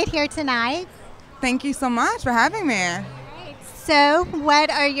you made it here tonight. Thank you so much for having me. So, what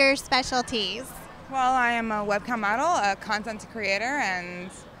are your specialties? Well, I am a webcam model, a content creator,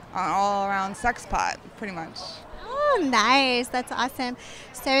 and an all-around sex pot, pretty much. Oh, nice. That's awesome.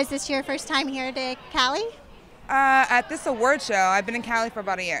 So, is this your first time here to Cali? At this award show, I've been in Cali for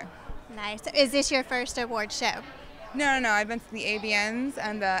about a year. Nice. So is this your first award show? No. I've been to the AVNs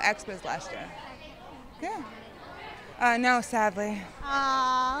and the Expos last year. Yeah. No, sadly.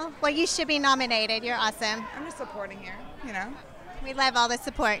 Aw. Well, you should be nominated. You're awesome. I'm just supporting here, you know. We love all the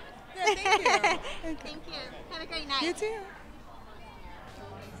support. Thank you. Thank you. Have a great night. You too.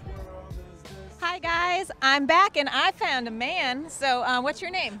 Hi guys, I'm back and I found a man. So what's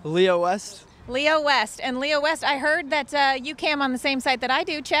your name? Leo West. Leo West. And Leo West, I heard that you cam on the same site that I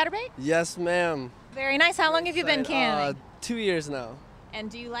do, Chatterbait? Yes, ma'am. Very nice. How long have you been camming? 2 years now.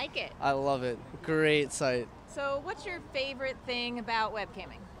 And do you like it? I love it. Great site. So what's your favorite thing about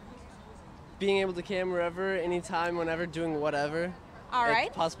webcamming? Being able to cam wherever, anytime, whenever, doing whatever. All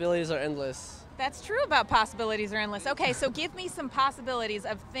right. Possibilities are endless. That's true about possibilities are endless. Okay, so give me some possibilities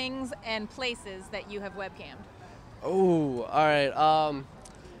of things and places that you have webcammed. Oh, all right.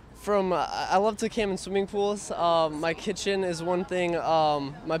 I love to cam in swimming pools. My kitchen is one thing.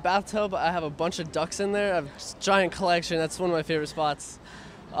 My bathtub, I have a bunch of ducks in there. I have a giant collection. That's one of my favorite spots.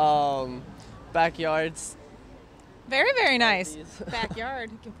 Backyards. Very, very nice.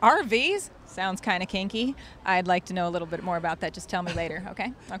 Backyard. RVs? Sounds kind of kinky. I'd like to know a little bit more about that. Just tell me later,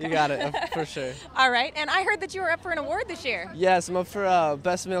 okay? You got it, for sure. All right, and I heard that you were up for an award this year. Yes, I'm up for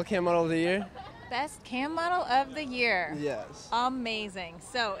Best Male Cam Model of the Year. Best Cam Model of the Year. Yes. Amazing.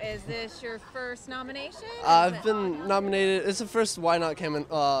 So is this your first nomination? I've been nominated. It's the first YNOT Cam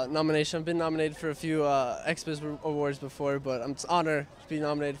nomination. I've been nominated for a few XBiz awards before, but I'm honored to be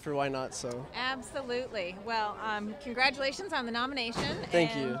nominated for YNOT. So. Absolutely. Well, congratulations on the nomination.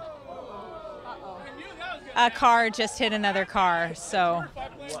 Thank you. A car just hit another car, so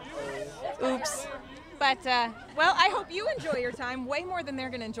oops. But, well, I hope you enjoy your time way more than they're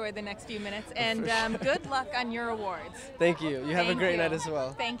going to enjoy the next few minutes. And good luck on your awards. Thank you. You have a great night as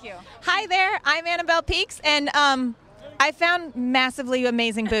well. Thank you. Hi there. I'm Annabelle Peaks, and I found massively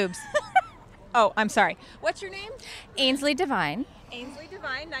amazing boobs. Oh, I'm sorry. What's your name? Ainsley Devine. Ainsley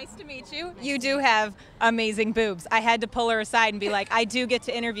Devine, nice to meet you. You do have amazing boobs. I had to pull her aside and be like, I do get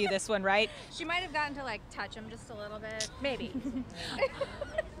to interview this one, right? She might have gotten to like touch him just a little bit, maybe.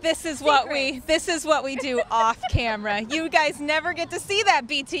 This is what we do off camera. You guys never get to see that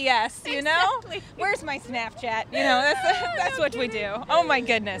BTS, you know? Exactly. Where's my Snapchat? You know, that's what we do. Oh my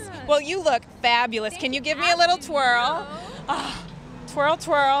goodness. Well, you look fabulous. Can you give me a little twirl? Oh, twirl,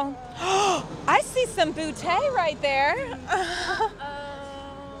 twirl. I see some bootay right there.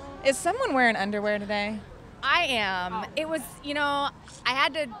 Is someone wearing underwear today? I am. It was,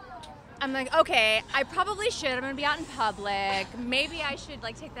 I'm like, okay, I probably should. I'm going to be out in public. Maybe I should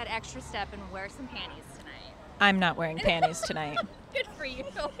like take that extra step and wear some panties tonight. I'm not wearing panties tonight. Good for you.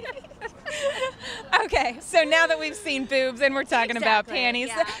 Okay, so now that we've seen boobs and we're talking about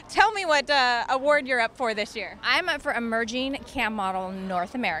panties, tell me what award you're up for this year. I'm up for Emerging Cam Model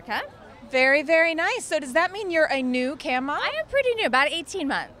North America. Very, very nice. So does that mean you're a new cam model? I am pretty new, about 18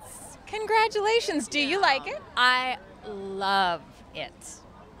 months. Congratulations. Do you like it? I love it.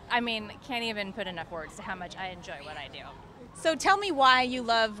 I mean, can't even put enough words to how much I enjoy what I do. So tell me why you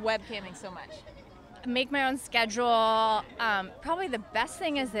love webcamming so much. Make my own schedule. Probably the best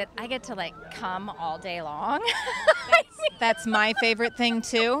thing is that I get to like come all day long. That's my favorite thing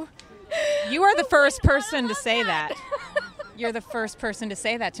too. You are the first person to say that. You're the first person to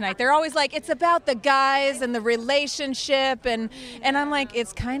say that tonight. They're always like, it's about the guys and the relationship, and I'm like,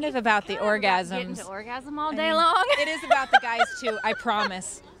 it's kind of about the orgasms. Getting to orgasm all day long. It is about the guys too, I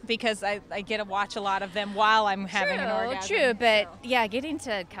promise, because I get to watch a lot of them while I'm having an orgasm. True, but yeah, getting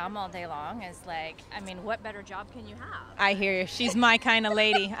to come all day long is like, I mean, what better job can you have? I hear you. She's my kind of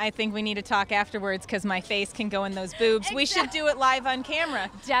lady. I think we need to talk afterwards because my face can go in those boobs. Exactly. We should do it live on camera.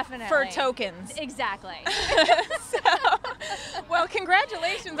 Definitely. For tokens. Exactly. Well,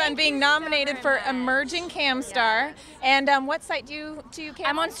 congratulations on being nominated for Emerging Cam Star. And what site do you cam?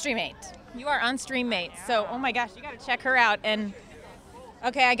 I'm on StreamMate. You are on StreamMate. So, oh my gosh, you got to check her out. And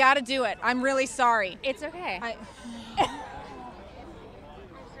okay, I got to do it. I'm really sorry. It's okay.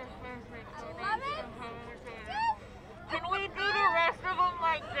 Can we do the rest of them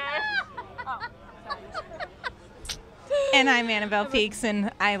like this? Oh, sorry. And I'm Annabelle Peaks,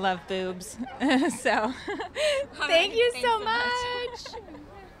 and I love boobs. So, thank you so much.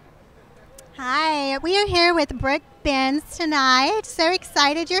 Hi, we are here with Brooke Benz tonight. So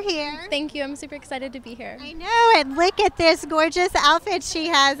excited you're here. Thank you. I'm super excited to be here. I know, and look at this gorgeous outfit she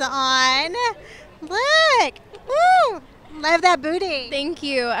has on. Look. Woo! Love that booty. Thank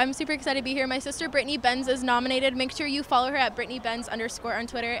you. I'm super excited to be here. My sister Brittany Benz is nominated. Make sure you follow her at BrittanyBenz_ on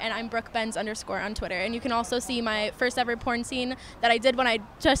Twitter, and I'm Brooke Benz_ on Twitter. And you can also see my first ever porn scene that I did when I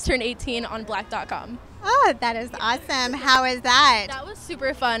just turned 18 on black.com. Oh, that is awesome. How is that? That was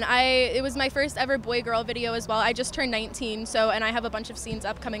super fun. It was my first ever boy-girl video as well. I just turned 19, and I have a bunch of scenes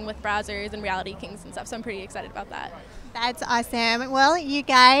upcoming with Brazzers and Reality Kings and stuff, so I'm pretty excited about that. That's awesome. Well, you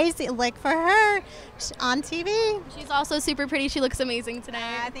guys look for her on TV. She's also super pretty. She looks amazing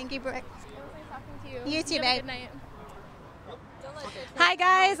tonight. Thank you, Brooke. You too, have a babe. good night. Hi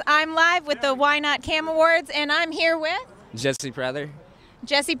guys, I'm live with the YNOT Cam Awards, and I'm here with Jesse Prather.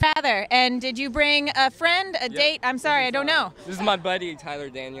 Jesse Prather. And did you bring a friend, a date? I'm sorry, I don't know. This is my buddy Tyler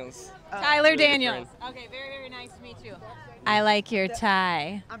Daniels. Tyler Really good Daniels. friend. Okay, very, very nice to meet you. I like your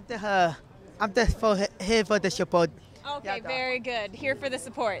tie. I'm here for the support. Okay, very good. Here for the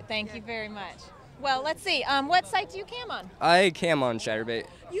support. Thank you very much. Well, let's see. What site do you cam on? I cam on Chatterbait.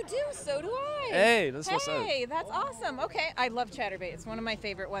 You do? So do I. Hey, that's what's up. Hey, that's awesome. Okay, I love Chatterbait. It's one of my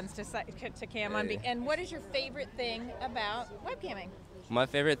favorite ones to cam on. Hey. And what is your favorite thing about webcamming? My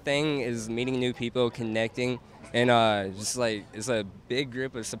favorite thing is meeting new people, connecting, and just like it's a big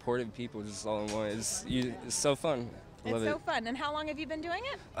group of supportive people just all in one. It's so fun. Love It's so it. fun. And how long have you been doing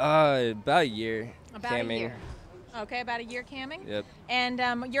it? About a year. About camming. a year. Okay, about a year camming. Yep.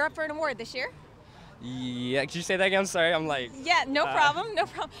 And you're up for an award this year? Yeah, could you say that again? I'm sorry, I'm like. Yeah, no problem, no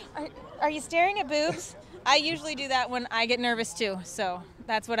problem. Are you staring at boobs? I usually do that when I get nervous too, so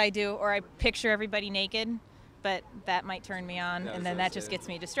that's what I do. Or I picture everybody naked, but that might turn me on, and then that just gets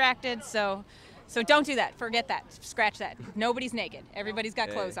me distracted. So don't do that. Forget that. Scratch that. Nobody's naked. Everybody's got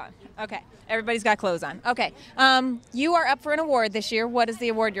clothes on. Okay. Everybody's got clothes on. Okay. You are up for an award this year. What is the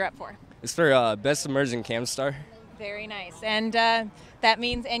award you're up for? It's for Best Emerging Cam Star. Very nice. And that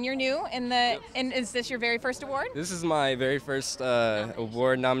means, and you're new in the, and is this your very first award? This is my very first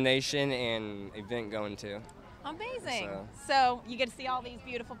award nomination and event going to. Amazing. So you get to see all these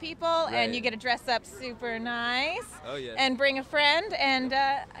beautiful people, and you get to dress up super nice. Oh yeah. And bring a friend, and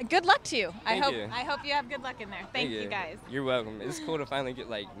good luck to you. Thank you. I hope you have good luck in there. Thank you guys. You're welcome. It's cool to finally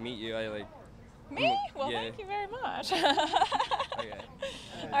meet you. Me? Well, yeah. thank you very much. Okay.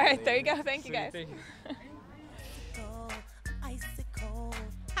 All right, there you go. Thank you guys. Thank you.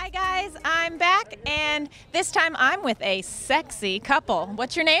 Hi guys, I'm back, and this time I'm with a sexy couple.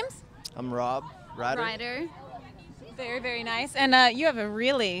 What's your names? I'm Rob Ryder. Ryder. Very, very nice. And you have a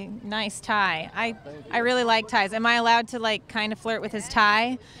really nice tie. I really like ties. Am I allowed to kind of flirt with his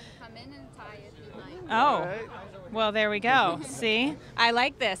tie? Come in and tie if you like. Oh. Well, there we go. See? I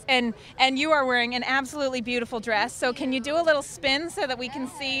like this. And you are wearing an absolutely beautiful dress. So can you do a little spin so that we can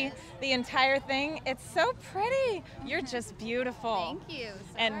see the entire thing? It's so pretty. You're just beautiful. Thank you.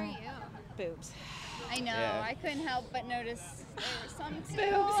 So and are you. Boobs. I know. Yeah. I couldn't help but notice there were some too.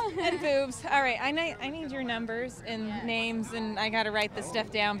 Boobs and boobs. All right, I need your numbers and names, and I got to write this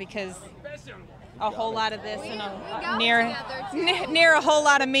stuff down because a whole lot of this and near a whole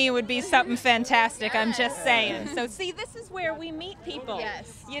lot of me would be something fantastic. I'm just saying. So see, this is where we meet people.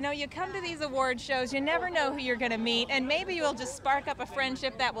 Yes. You know, you come to these award shows, you never know who you're going to meet, and maybe you'll just spark up a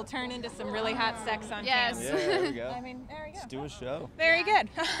friendship that will turn into some really hot sex on Yes. camera. Yeah, there we go. I mean, there we go. Let's do a show. Very good.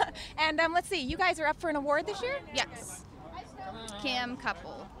 And let's see, you guys are up for an award this year? Yes. Cam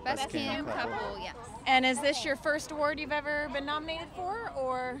couple. Best cam couple, yes. And is this your first award you've ever been nominated for,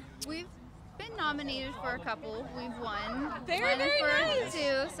 or? We've been nominated for a couple. We've won. Very, won very for nice. 2,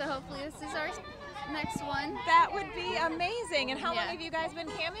 so hopefully this is our next one. That would be amazing. And how long have you guys been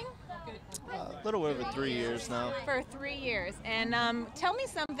camming? A little over 3 years now. For 3 years. And tell me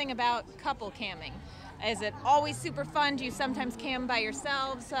something about couple camming. Is it always super fun? Do you sometimes cam by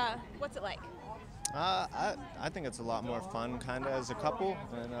yourselves? What's it like? I think it's a lot more fun kind of as a couple.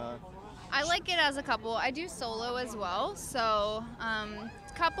 And I like it as a couple. I do solo as well, so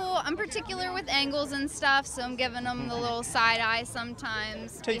couple, I'm particular with angles and stuff, so I'm giving them the little side eye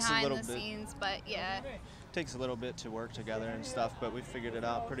sometimes Takes a behind little the bit. scenes, but yeah. takes a little bit to work together and stuff, but we figured it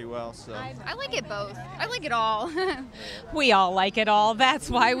out pretty well. So I like it both. I like it all. We all like it all. That's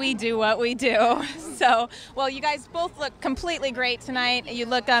why we do what we do. So, well, you guys both look completely great tonight. You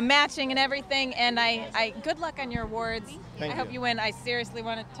look matching and everything, and I good luck on your awards. Thank I hope you win. I seriously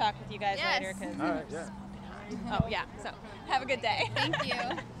want to talk with you guys later. All right, yeah. Oh, yeah. So, have a good day. Thank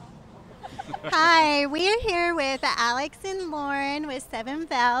you. Hi, we are here with Alex and Lauren with 7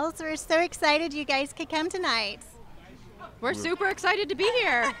 Bells. We're so excited you guys could come tonight. We're super excited to be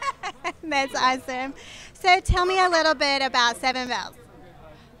here. That's awesome. So tell me a little bit about 7 Bells.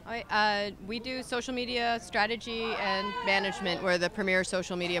 We do social media strategy and management. We're the premier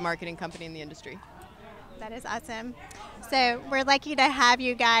social media marketing company in the industry. That is awesome. So we're lucky to have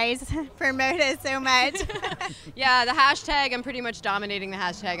you guys promote us so much. Yeah, the hashtag, I'm pretty much dominating the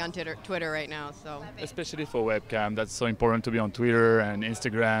hashtag on Twitter right now. So especially for webcam, that's so important to be on Twitter and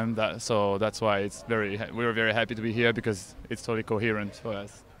Instagram. So that's why we're very happy to be here because it's totally coherent for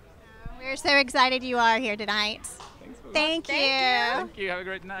us. We're so excited you are here tonight. Thank you. Thank you. Have a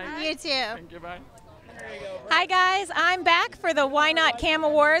great night. You too. Thank you. Bye. Hi guys, I'm back for the YNOT Cam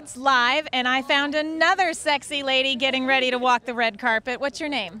Awards live, and I found another sexy lady getting ready to walk the red carpet. What's your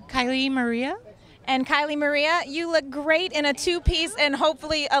name? Kylie Maria. And Kylie Maria, you look great in a two-piece and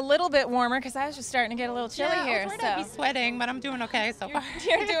hopefully a little bit warmer because I was just starting to get a little chilly here. I'd be sweating, but I'm doing okay so far.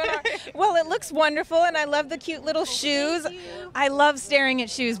 You're doing all right. Well, it looks wonderful, and I love the cute little shoes. I love staring at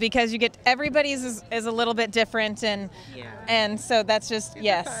shoes because you get everybody's is a little bit different, and so that's just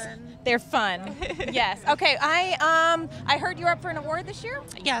they're fun. Yes. Okay. I heard you're up for an award this year.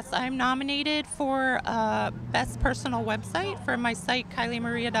 Yes, I'm nominated for Best Personal Website for my site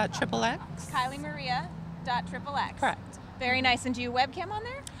KylieMaria.xxx. KylieMaria.xxx. Correct. Very nice. And do you webcam on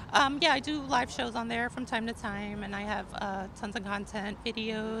there? Yeah, I do live shows on there from time to time, and I have tons of content,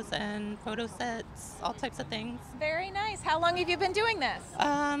 videos and photo sets, all types of things. Very nice. How long have you been doing this?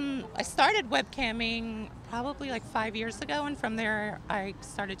 I started webcamming probably like 5 years ago, and from there I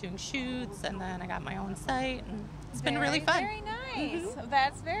started doing shoots, and then I got my own site, and it's been really fun. Very nice.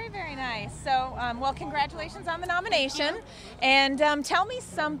 That's very, very nice. So, well, congratulations on the nomination. And tell me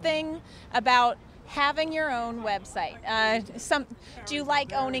something about having your own website. Do you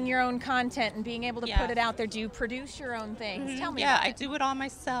like owning your own content and being able to put it out there? Do you produce your own things? Tell me. Yeah, about I it. do it all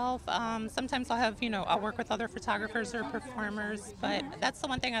myself. Sometimes I'll have, I'll work with other photographers or performers, but that's the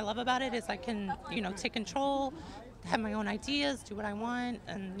one thing I love about it is I can, take control, have my own ideas, do what I want,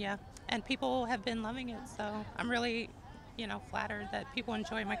 and people have been loving it, so I'm really flattered that people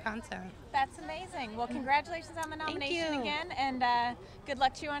enjoy my content. That's amazing. Well, congratulations on the nomination again, and good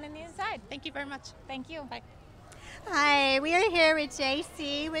luck to you on the inside. Thank you very much. Thank you. Bye. Hi, we are here with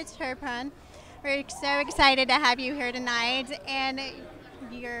JC with Turpin. We're so excited to have you here tonight and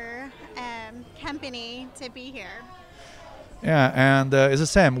your company to be here. Yeah, and it's the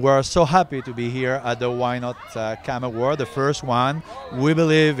same. We're so happy to be here at the YNOT Cam Award, the first one. We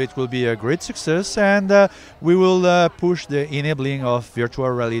believe it will be a great success, and we will push the enabling of virtual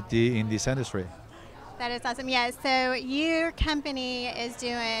reality in this industry. That is awesome. Yeah, so your company is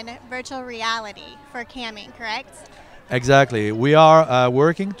doing virtual reality for camming, correct? Exactly. We are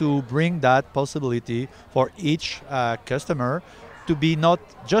working to bring that possibility for each customer to be not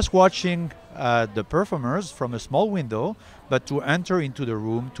just watching the performers from a small window, but to enter into the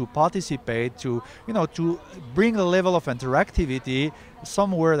room, to participate, to bring a level of interactivity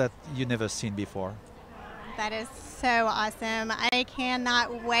somewhere that you never seen before. That is so awesome. I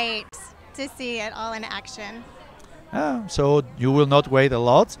cannot wait to see it all in action. So you will not wait a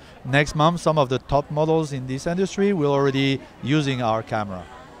lot. Next month, some of the top models in this industry will already using our camera.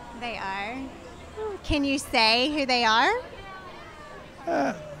 They are. Can you say who they are?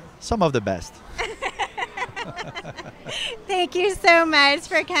 Some of the best. Thank you so much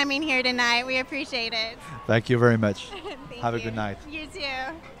for coming here tonight. We appreciate it. Thank you very much. Have a good night. You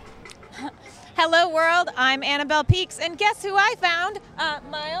too. Hello, world. I'm Annabelle Peaks, and guess who I found?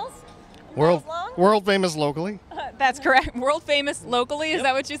 Miles. World famous locally. That's correct. World famous locally. Is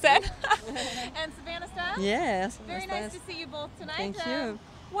that what you said? And Savannah Styles? Yes. Very nice to see you both tonight. Thank you.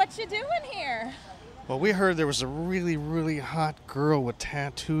 What you doing here? Well, we heard there was a really, really hot girl with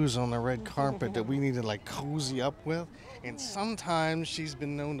tattoos on the red carpet that we need to cozy up with. And sometimes she's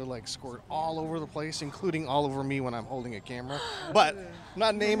been known to squirt all over the place, including all over me when I'm holding a camera. But I'm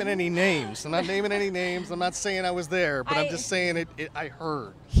not naming any names. I'm not saying I was there, but I'm just saying I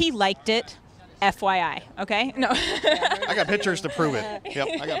heard. He liked it. FYI, okay? No. I got pictures to prove it. Yep,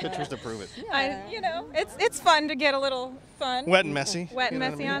 I got pictures to prove it. It's fun to get a little fun. Wet and messy. Wet and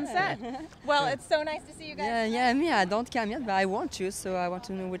messy on set. Well, it's so nice to see you guys. Me, I don't come yet, but I want to, so I want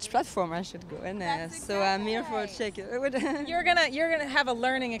to know which platform I should go. And so I'm here for a check. You're gonna have a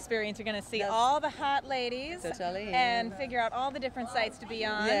learning experience. You're gonna see all the hot ladies and figure out all the different sites to be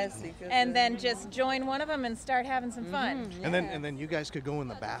on. Yes, and then just join one of them and start having some fun. And then you guys could go in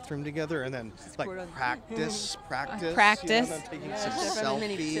the bathroom together and then practice. Taking some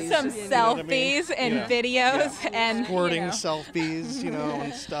selfies. Some selfies and videos and squirting selfies,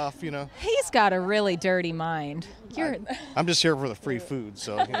 and stuff, He's got a really dirty mind. I'm just here for the free food,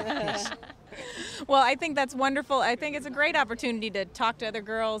 so. Well, I think that's wonderful. I think it's a great opportunity to talk to other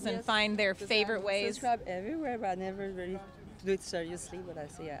girls and find their favorite ways. Subscribe everywhere, but I never really do it seriously. But I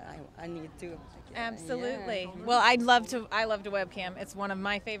say I need to. Absolutely. Well, I love to webcam. It's one of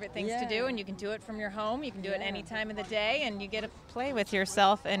my favorite things to do, and you can do it from your home. You can do it any time of the day, and you get to play with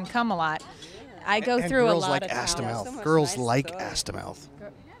yourself and come a lot. I go through a lot of ass to mouth. Girls like ass to mouth.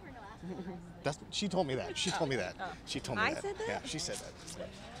 She told me that. She told me that. I said that? Yeah, she said that.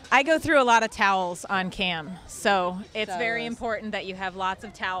 I go through a lot of towels on cam, so it's very Towels. important that you have lots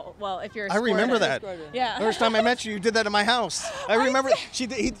of towel. Well, if you're a I remember squirter. that. Yeah. First time I met you, you did that at my house. I remember she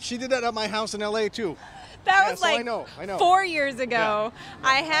did that at my house in LA too. That Yeah, was so like I know. 4 years ago.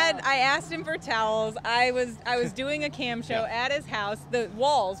 I asked him for towels. I was doing a cam show at his house. The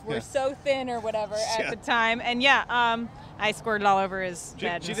walls were so thin or whatever at the time, and I squirted all over his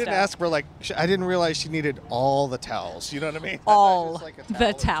bed. She and didn't stuff. ask for I didn't realize she needed all the towels. You know what I mean? All Just like a the towel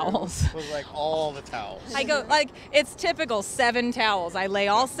or two. towels. It was like all the towels. I go it's typical 7 towels. I lay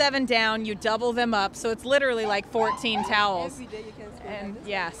all 7 down. You double them up, so it's literally like 14 towels. Every day you can squirt And like this?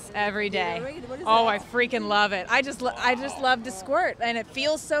 yes, every day. Yeah, right? What is Oh, that? I freaking love it. I just love to squirt, and it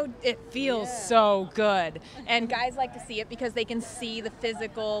feels so so good. And guys like to see it because they can see the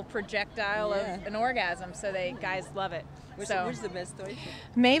physical projectile of an orgasm. So guys love it. Which So the best toy?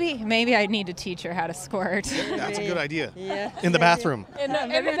 maybe I need to teach her how to squirt. That's a good idea. Yeah. In the bathroom. In the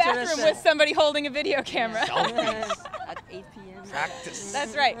bathroom with somebody holding a video camera. At 8 p.m. Practice.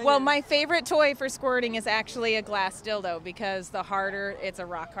 That's right. Well, my favorite toy for squirting is actually a glass dildo because the harder, it's a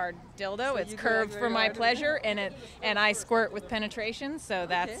rock hard dildo. So It's you go curved very for my hard. pleasure, and I squirt with penetration. So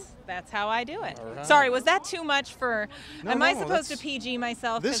that's how I do it. All right. Sorry, was that too much for? No, am I no, supposed to that's- PG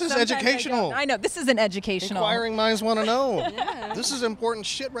myself? This 'Cause is sometimes educational. I know this is an educational. Inquiring minds want to know. Yeah. This is important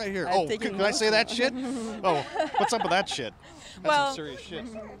shit right here. I'm Oh, taking could I say that notes. shit? Oh, what's up with that shit? That's Well, some serious shit.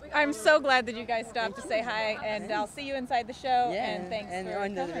 I'm so glad that you guys stopped to say hi, and I'll see you inside the show. Yeah, and thanks and for you're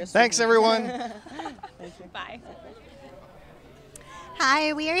in the coming. restaurant. Thanks, everyone. Bye.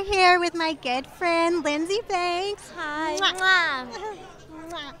 Hi, we are here with my good friend Lindsey Banks. Hi.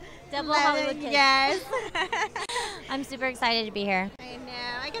 Mwah. Double Love Hollywood it, kiss. Yes. I'm super excited to be here. I know.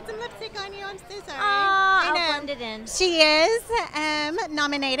 I got some lipstick on you. I'm so sorry. Aw, I I'll know. blend it in. She is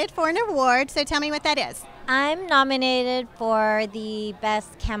nominated for an award, so tell me what that is. I'm nominated for the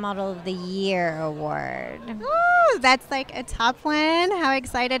Best Cam Model of the Year award. Ooh, that's like a top one. How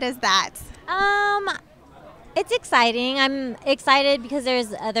excited is that? It's exciting. I'm excited because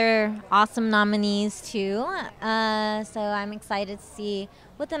there's other awesome nominees too. So I'm excited to see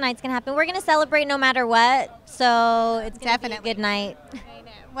what the night's gonna happen. We're gonna celebrate no matter what. So it's gonna be a good night.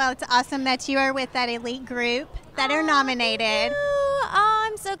 Well, it's awesome that you are with that elite group that are nominated. Oh,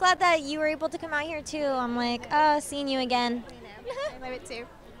 I'm so glad that you were able to come out here too. I'm like, seeing you again. I love it too.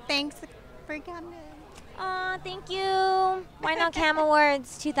 Thanks for coming. Thank you. YNOT Cam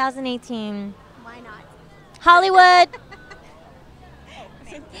Awards 2018. Why not? Hollywood.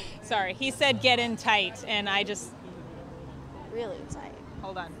 Sorry, he said get in tight, and I just really tight.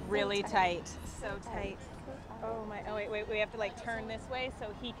 Hold on, really tight. So tight. Oh my! Oh wait, we have to like turn this way so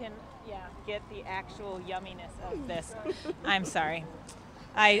he can, get the actual yumminess of this. I'm sorry.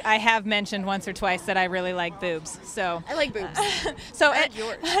 I have mentioned once or twice that I really like boobs. So I like boobs. So And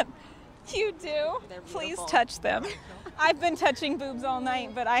yours. You do? They're Please beautiful. touch them. I've been touching boobs all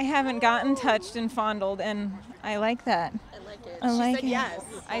night, but I haven't gotten touched and fondled, and I like that. I like it. I She like said it. yes.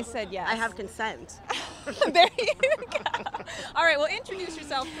 I said yes. I have consent. There you go. All right, well, introduce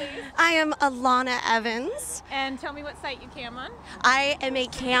yourself, please. I am Alana Evans. And tell me what site you cam on. I am a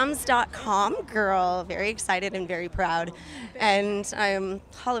cams.com girl, very excited and very proud. And I am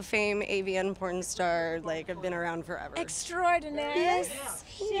Hall of Fame AVN porn star, like I've been around forever. Extraordinary. Yes.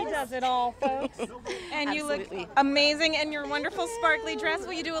 She does it all, folks. And you look Absolutely. amazing in your wonderful sparkly dress.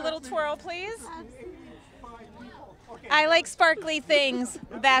 Will you do a little twirl, please? I like sparkly things.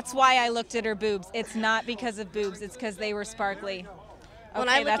 That's why I looked at her boobs. It's not because of boobs. It's because they were sparkly. When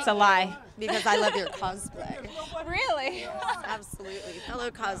Okay, I look that's at a lie. Because I love your cosplay. Really? Absolutely.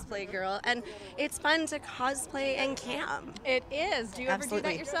 Fellow cosplay girl. And it's fun to cosplay and cam. It is. Do you ever do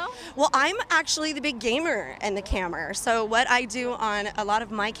that yourself? Well, I'm actually the big gamer and the cammer. So what I do on a lot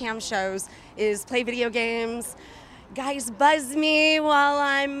of my cam shows is play video games. Guys buzz me while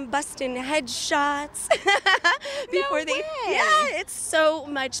I'm busting headshots before they. Yeah, it's so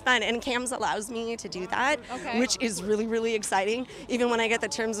much fun, and Cams allows me to do that, which is really, really exciting. Even when I get the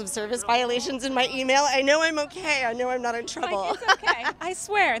terms of service violations in my email, I know I'm okay. I know I'm not in trouble. Like, it's okay. I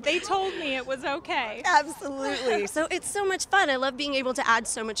swear, they told me it was okay. Absolutely. So it's so much fun. I love being able to add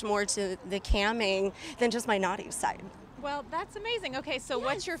so much more to the camming than just my naughty side. Well, that's amazing. Okay, so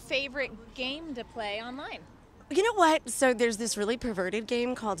what's your favorite game to play online? You know what? So there's this really perverted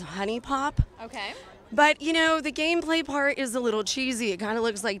game called Honey Pop. Okay. But, you know, the gameplay part is a little cheesy. It kind of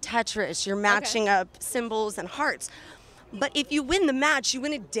looks like Tetris. You're matching up symbols and hearts. But if you win the match, you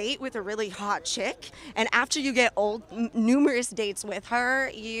win a date with a really hot chick. And after you get numerous dates with her,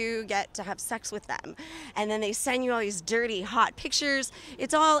 you get to have sex with them. And then they send you all these dirty, hot pictures.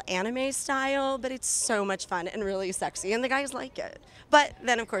 It's all anime style, but it's so much fun and really sexy. And the guys like it. But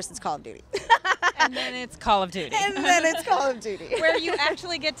then, of course, it's Call of Duty. And then it's Call of Duty. And then it's Call of Duty. Where you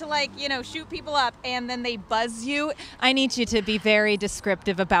actually get to, like, you know, shoot people up and then they buzz you. I need you to be very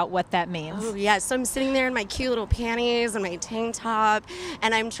descriptive about what that means. Oh, yeah. So I'm sitting there in my cute little panties and my tank top,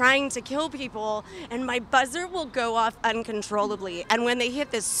 and I'm trying to kill people, and my buzzer will go off uncontrollably. And when they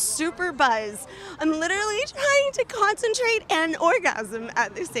hit this super buzz, I'm literally trying to concentrate and orgasm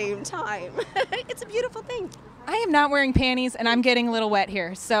at the same time. It's a beautiful thing. I am not wearing panties, and I'm getting a little wet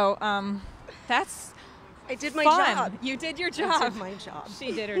here. So that's I did my fun. job. You did your job. I did my job.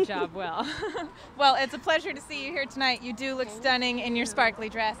 She did her job well. Well, it's a pleasure to see you here tonight. You do look stunning in your sparkly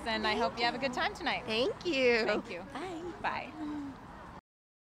dress, and I hope you have a good time tonight. Thank you. Thank you. Bye. Bye.